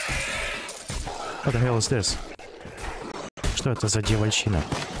 What the hell is this? Что это за дьявольщина?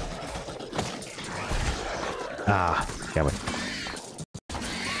 Я бы.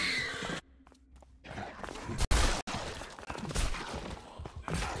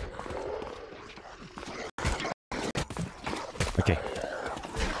 Окей.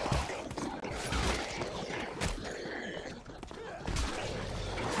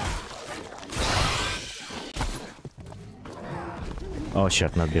 О,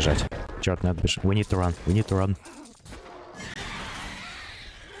 черт, надо бежать. Черт, надо бежать. We need to run. We need to run.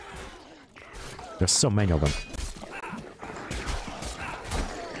 There's so many of them.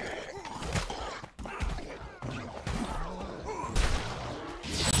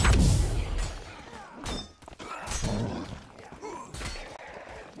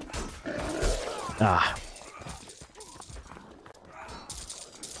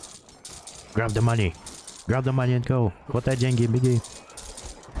 Grab the money. Grab the money and go. Хватай деньги и беги.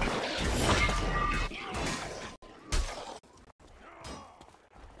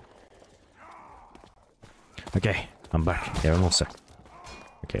 Окей, I'm back. Я вернулся.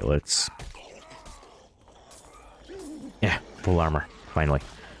 Окей, let's... Yeah, full armor. Finally.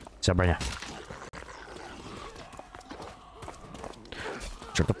 Вся броня.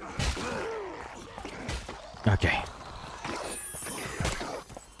 Черт. Окей.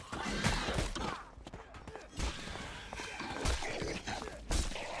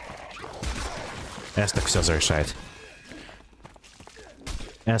 Эстак все зарешает.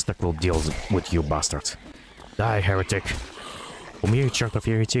 Эстак will deal with you, bastards. Die, heretic. Умри, чертов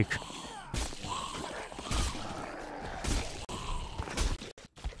еретик.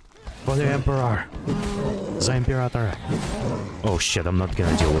 For the Emperor! За Императора! Oh shit, I'm not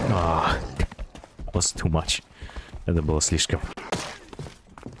gonna deal with... Ah, that was too much. Это было слишком.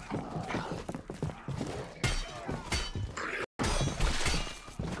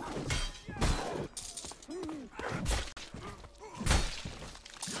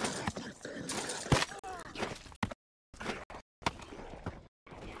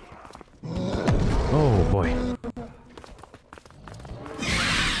 Oh boy.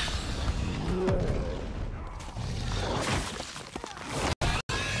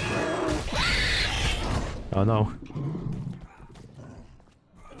 Oh no.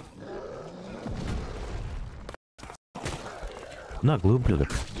 Наглый ублюдок.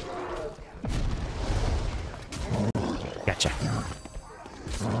 Gotcha.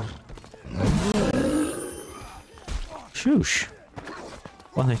 Shoosh.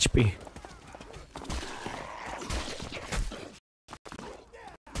 1 HP.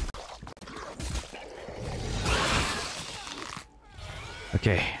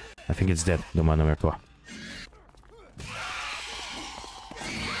 Okay, I think it's dead. Думаю, оно мертво.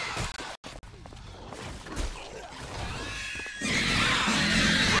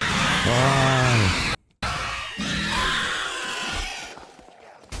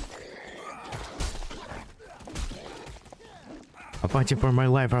 I'm fighting for my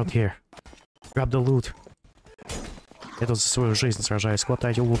life out here. Grab the loot. Я тут за свою жизнь сражаюсь.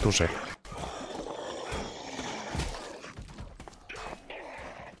 Хватайте лут уже.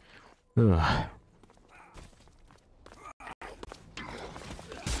 Ugh.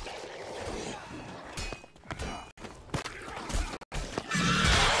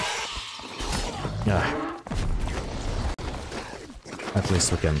 At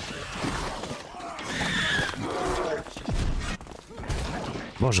least we can.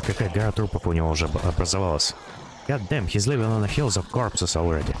 Боже, какая гора трупов у него уже образовалась. God damn, he's living on the hills of corpses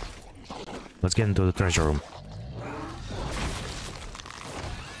already. Let's get into the treasure room.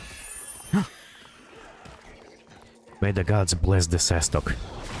 May the gods bless this Estok.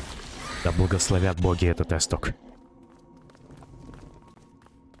 Да благословят боги этот Estok.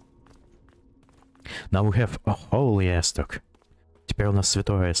 Now we have a holy Estok. Теперь у нас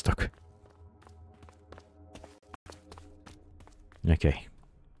святой Estok. Окей.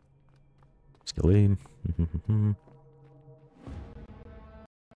 Скиллы.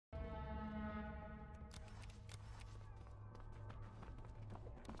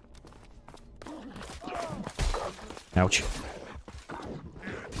 Ouch.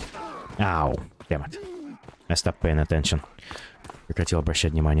 Ow. Damn it. I stopped paying attention. Прекратил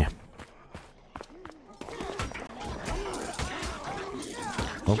обращать внимание.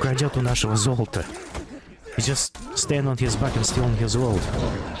 Он крадет у нашего золота. He just stand on his back and stealing his gold.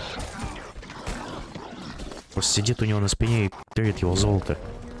 Просто сидит у него на спине и тырит его золото.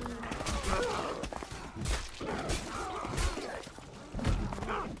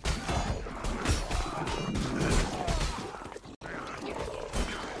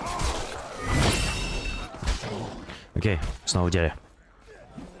 Окей, снова в деле.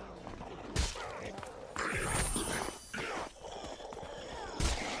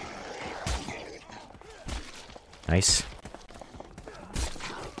 Найс.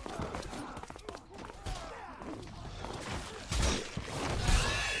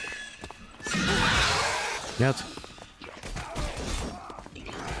 Нет.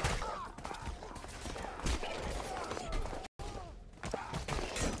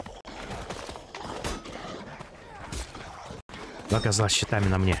 Два козла с щитами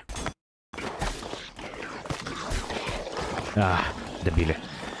на мне. А, добили.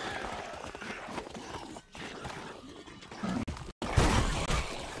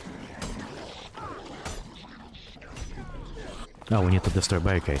 We need to destroy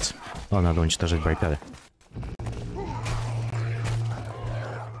barricades. О, надо уничтожить баррикады.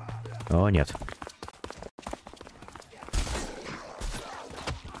 О, нет.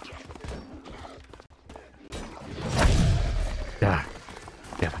 Да.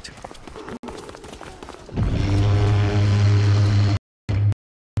 Damn it.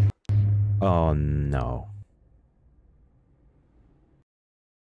 Oh, no.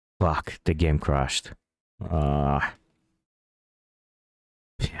 Fuck, the game crashed.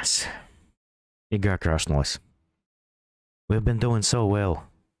 Yes. Игра крашнулась. We've been doing so well,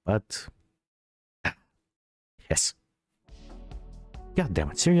 but... Yes. God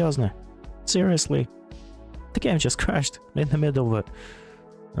damn it, серьезно? Seriously? The game just crashed in the middle of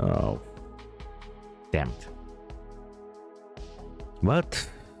a... Oh. Damn it. But,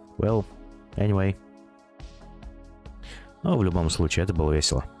 well, anyway. Ну, в любом случае, это было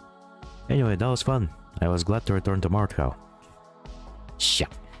весело. Anyway, that was fun. I was glad to return to Mordhau. Shit.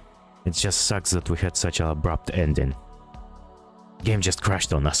 It just sucks that we had such an abrupt ending. Game just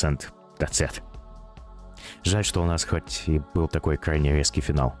crashed on us, and that's it. Жаль, что у нас хоть и был такой крайне резкий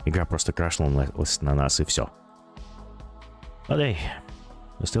финал. Игра просто крашнулась на нас, и все. But hey,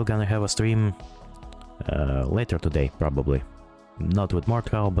 we're still gonna have a stream later today, probably. Not with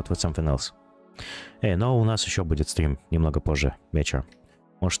Mordhau, but with something else. Но у нас еще будет стрим немного позже, вечером.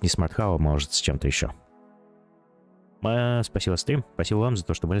 Может, не с Мordhau, может, с чем-то еще. Спасибо, стрим. Спасибо вам за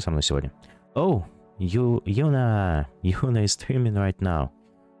то, что были со мной сегодня. Oh, Yuna is streaming right now.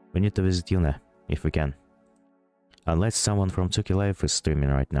 We need to visit Yuna, if we can. Unless someone from Tsuki Life is streaming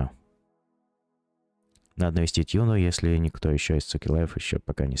right now. Надо навестить Юну, если никто еще из Tsuki Life еще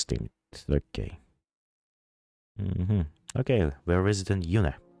пока не стримит. Окей. Окей, we're visiting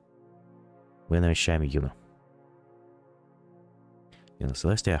Yuna. Мы навещаем Юну. Юна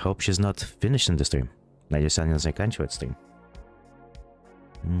Celestia, I hope she's not finishing the stream. Надеюсь, она не заканчивает стрим.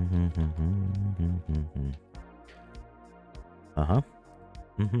 Ага.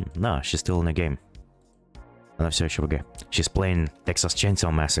 No, she's still in the game. Она все еще в игре. She's playing Texas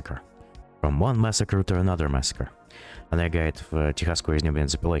Chainsaw Massacre. From one massacre to another massacre. Она играет в техасскую резню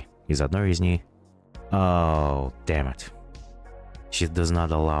бензопилой. Из одной резни... Oh, damn it. She does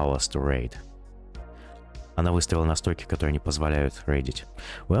not allow us to raid. Она выставила настройки, которые не позволяют рейдить.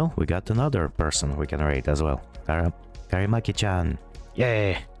 Well, we got another person we can raid as well. Karimaki-chan.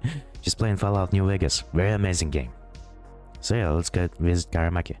 Yay! She's playing Fallout New Vegas. Very amazing game. So yeah, let's go visit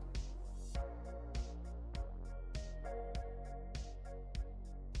Karimaki.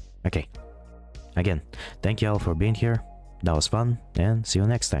 Okay. Again, thank you all for being here. That was fun, and see you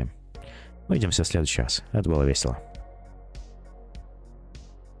next time. Увидимся в следующий раз. Это было весело.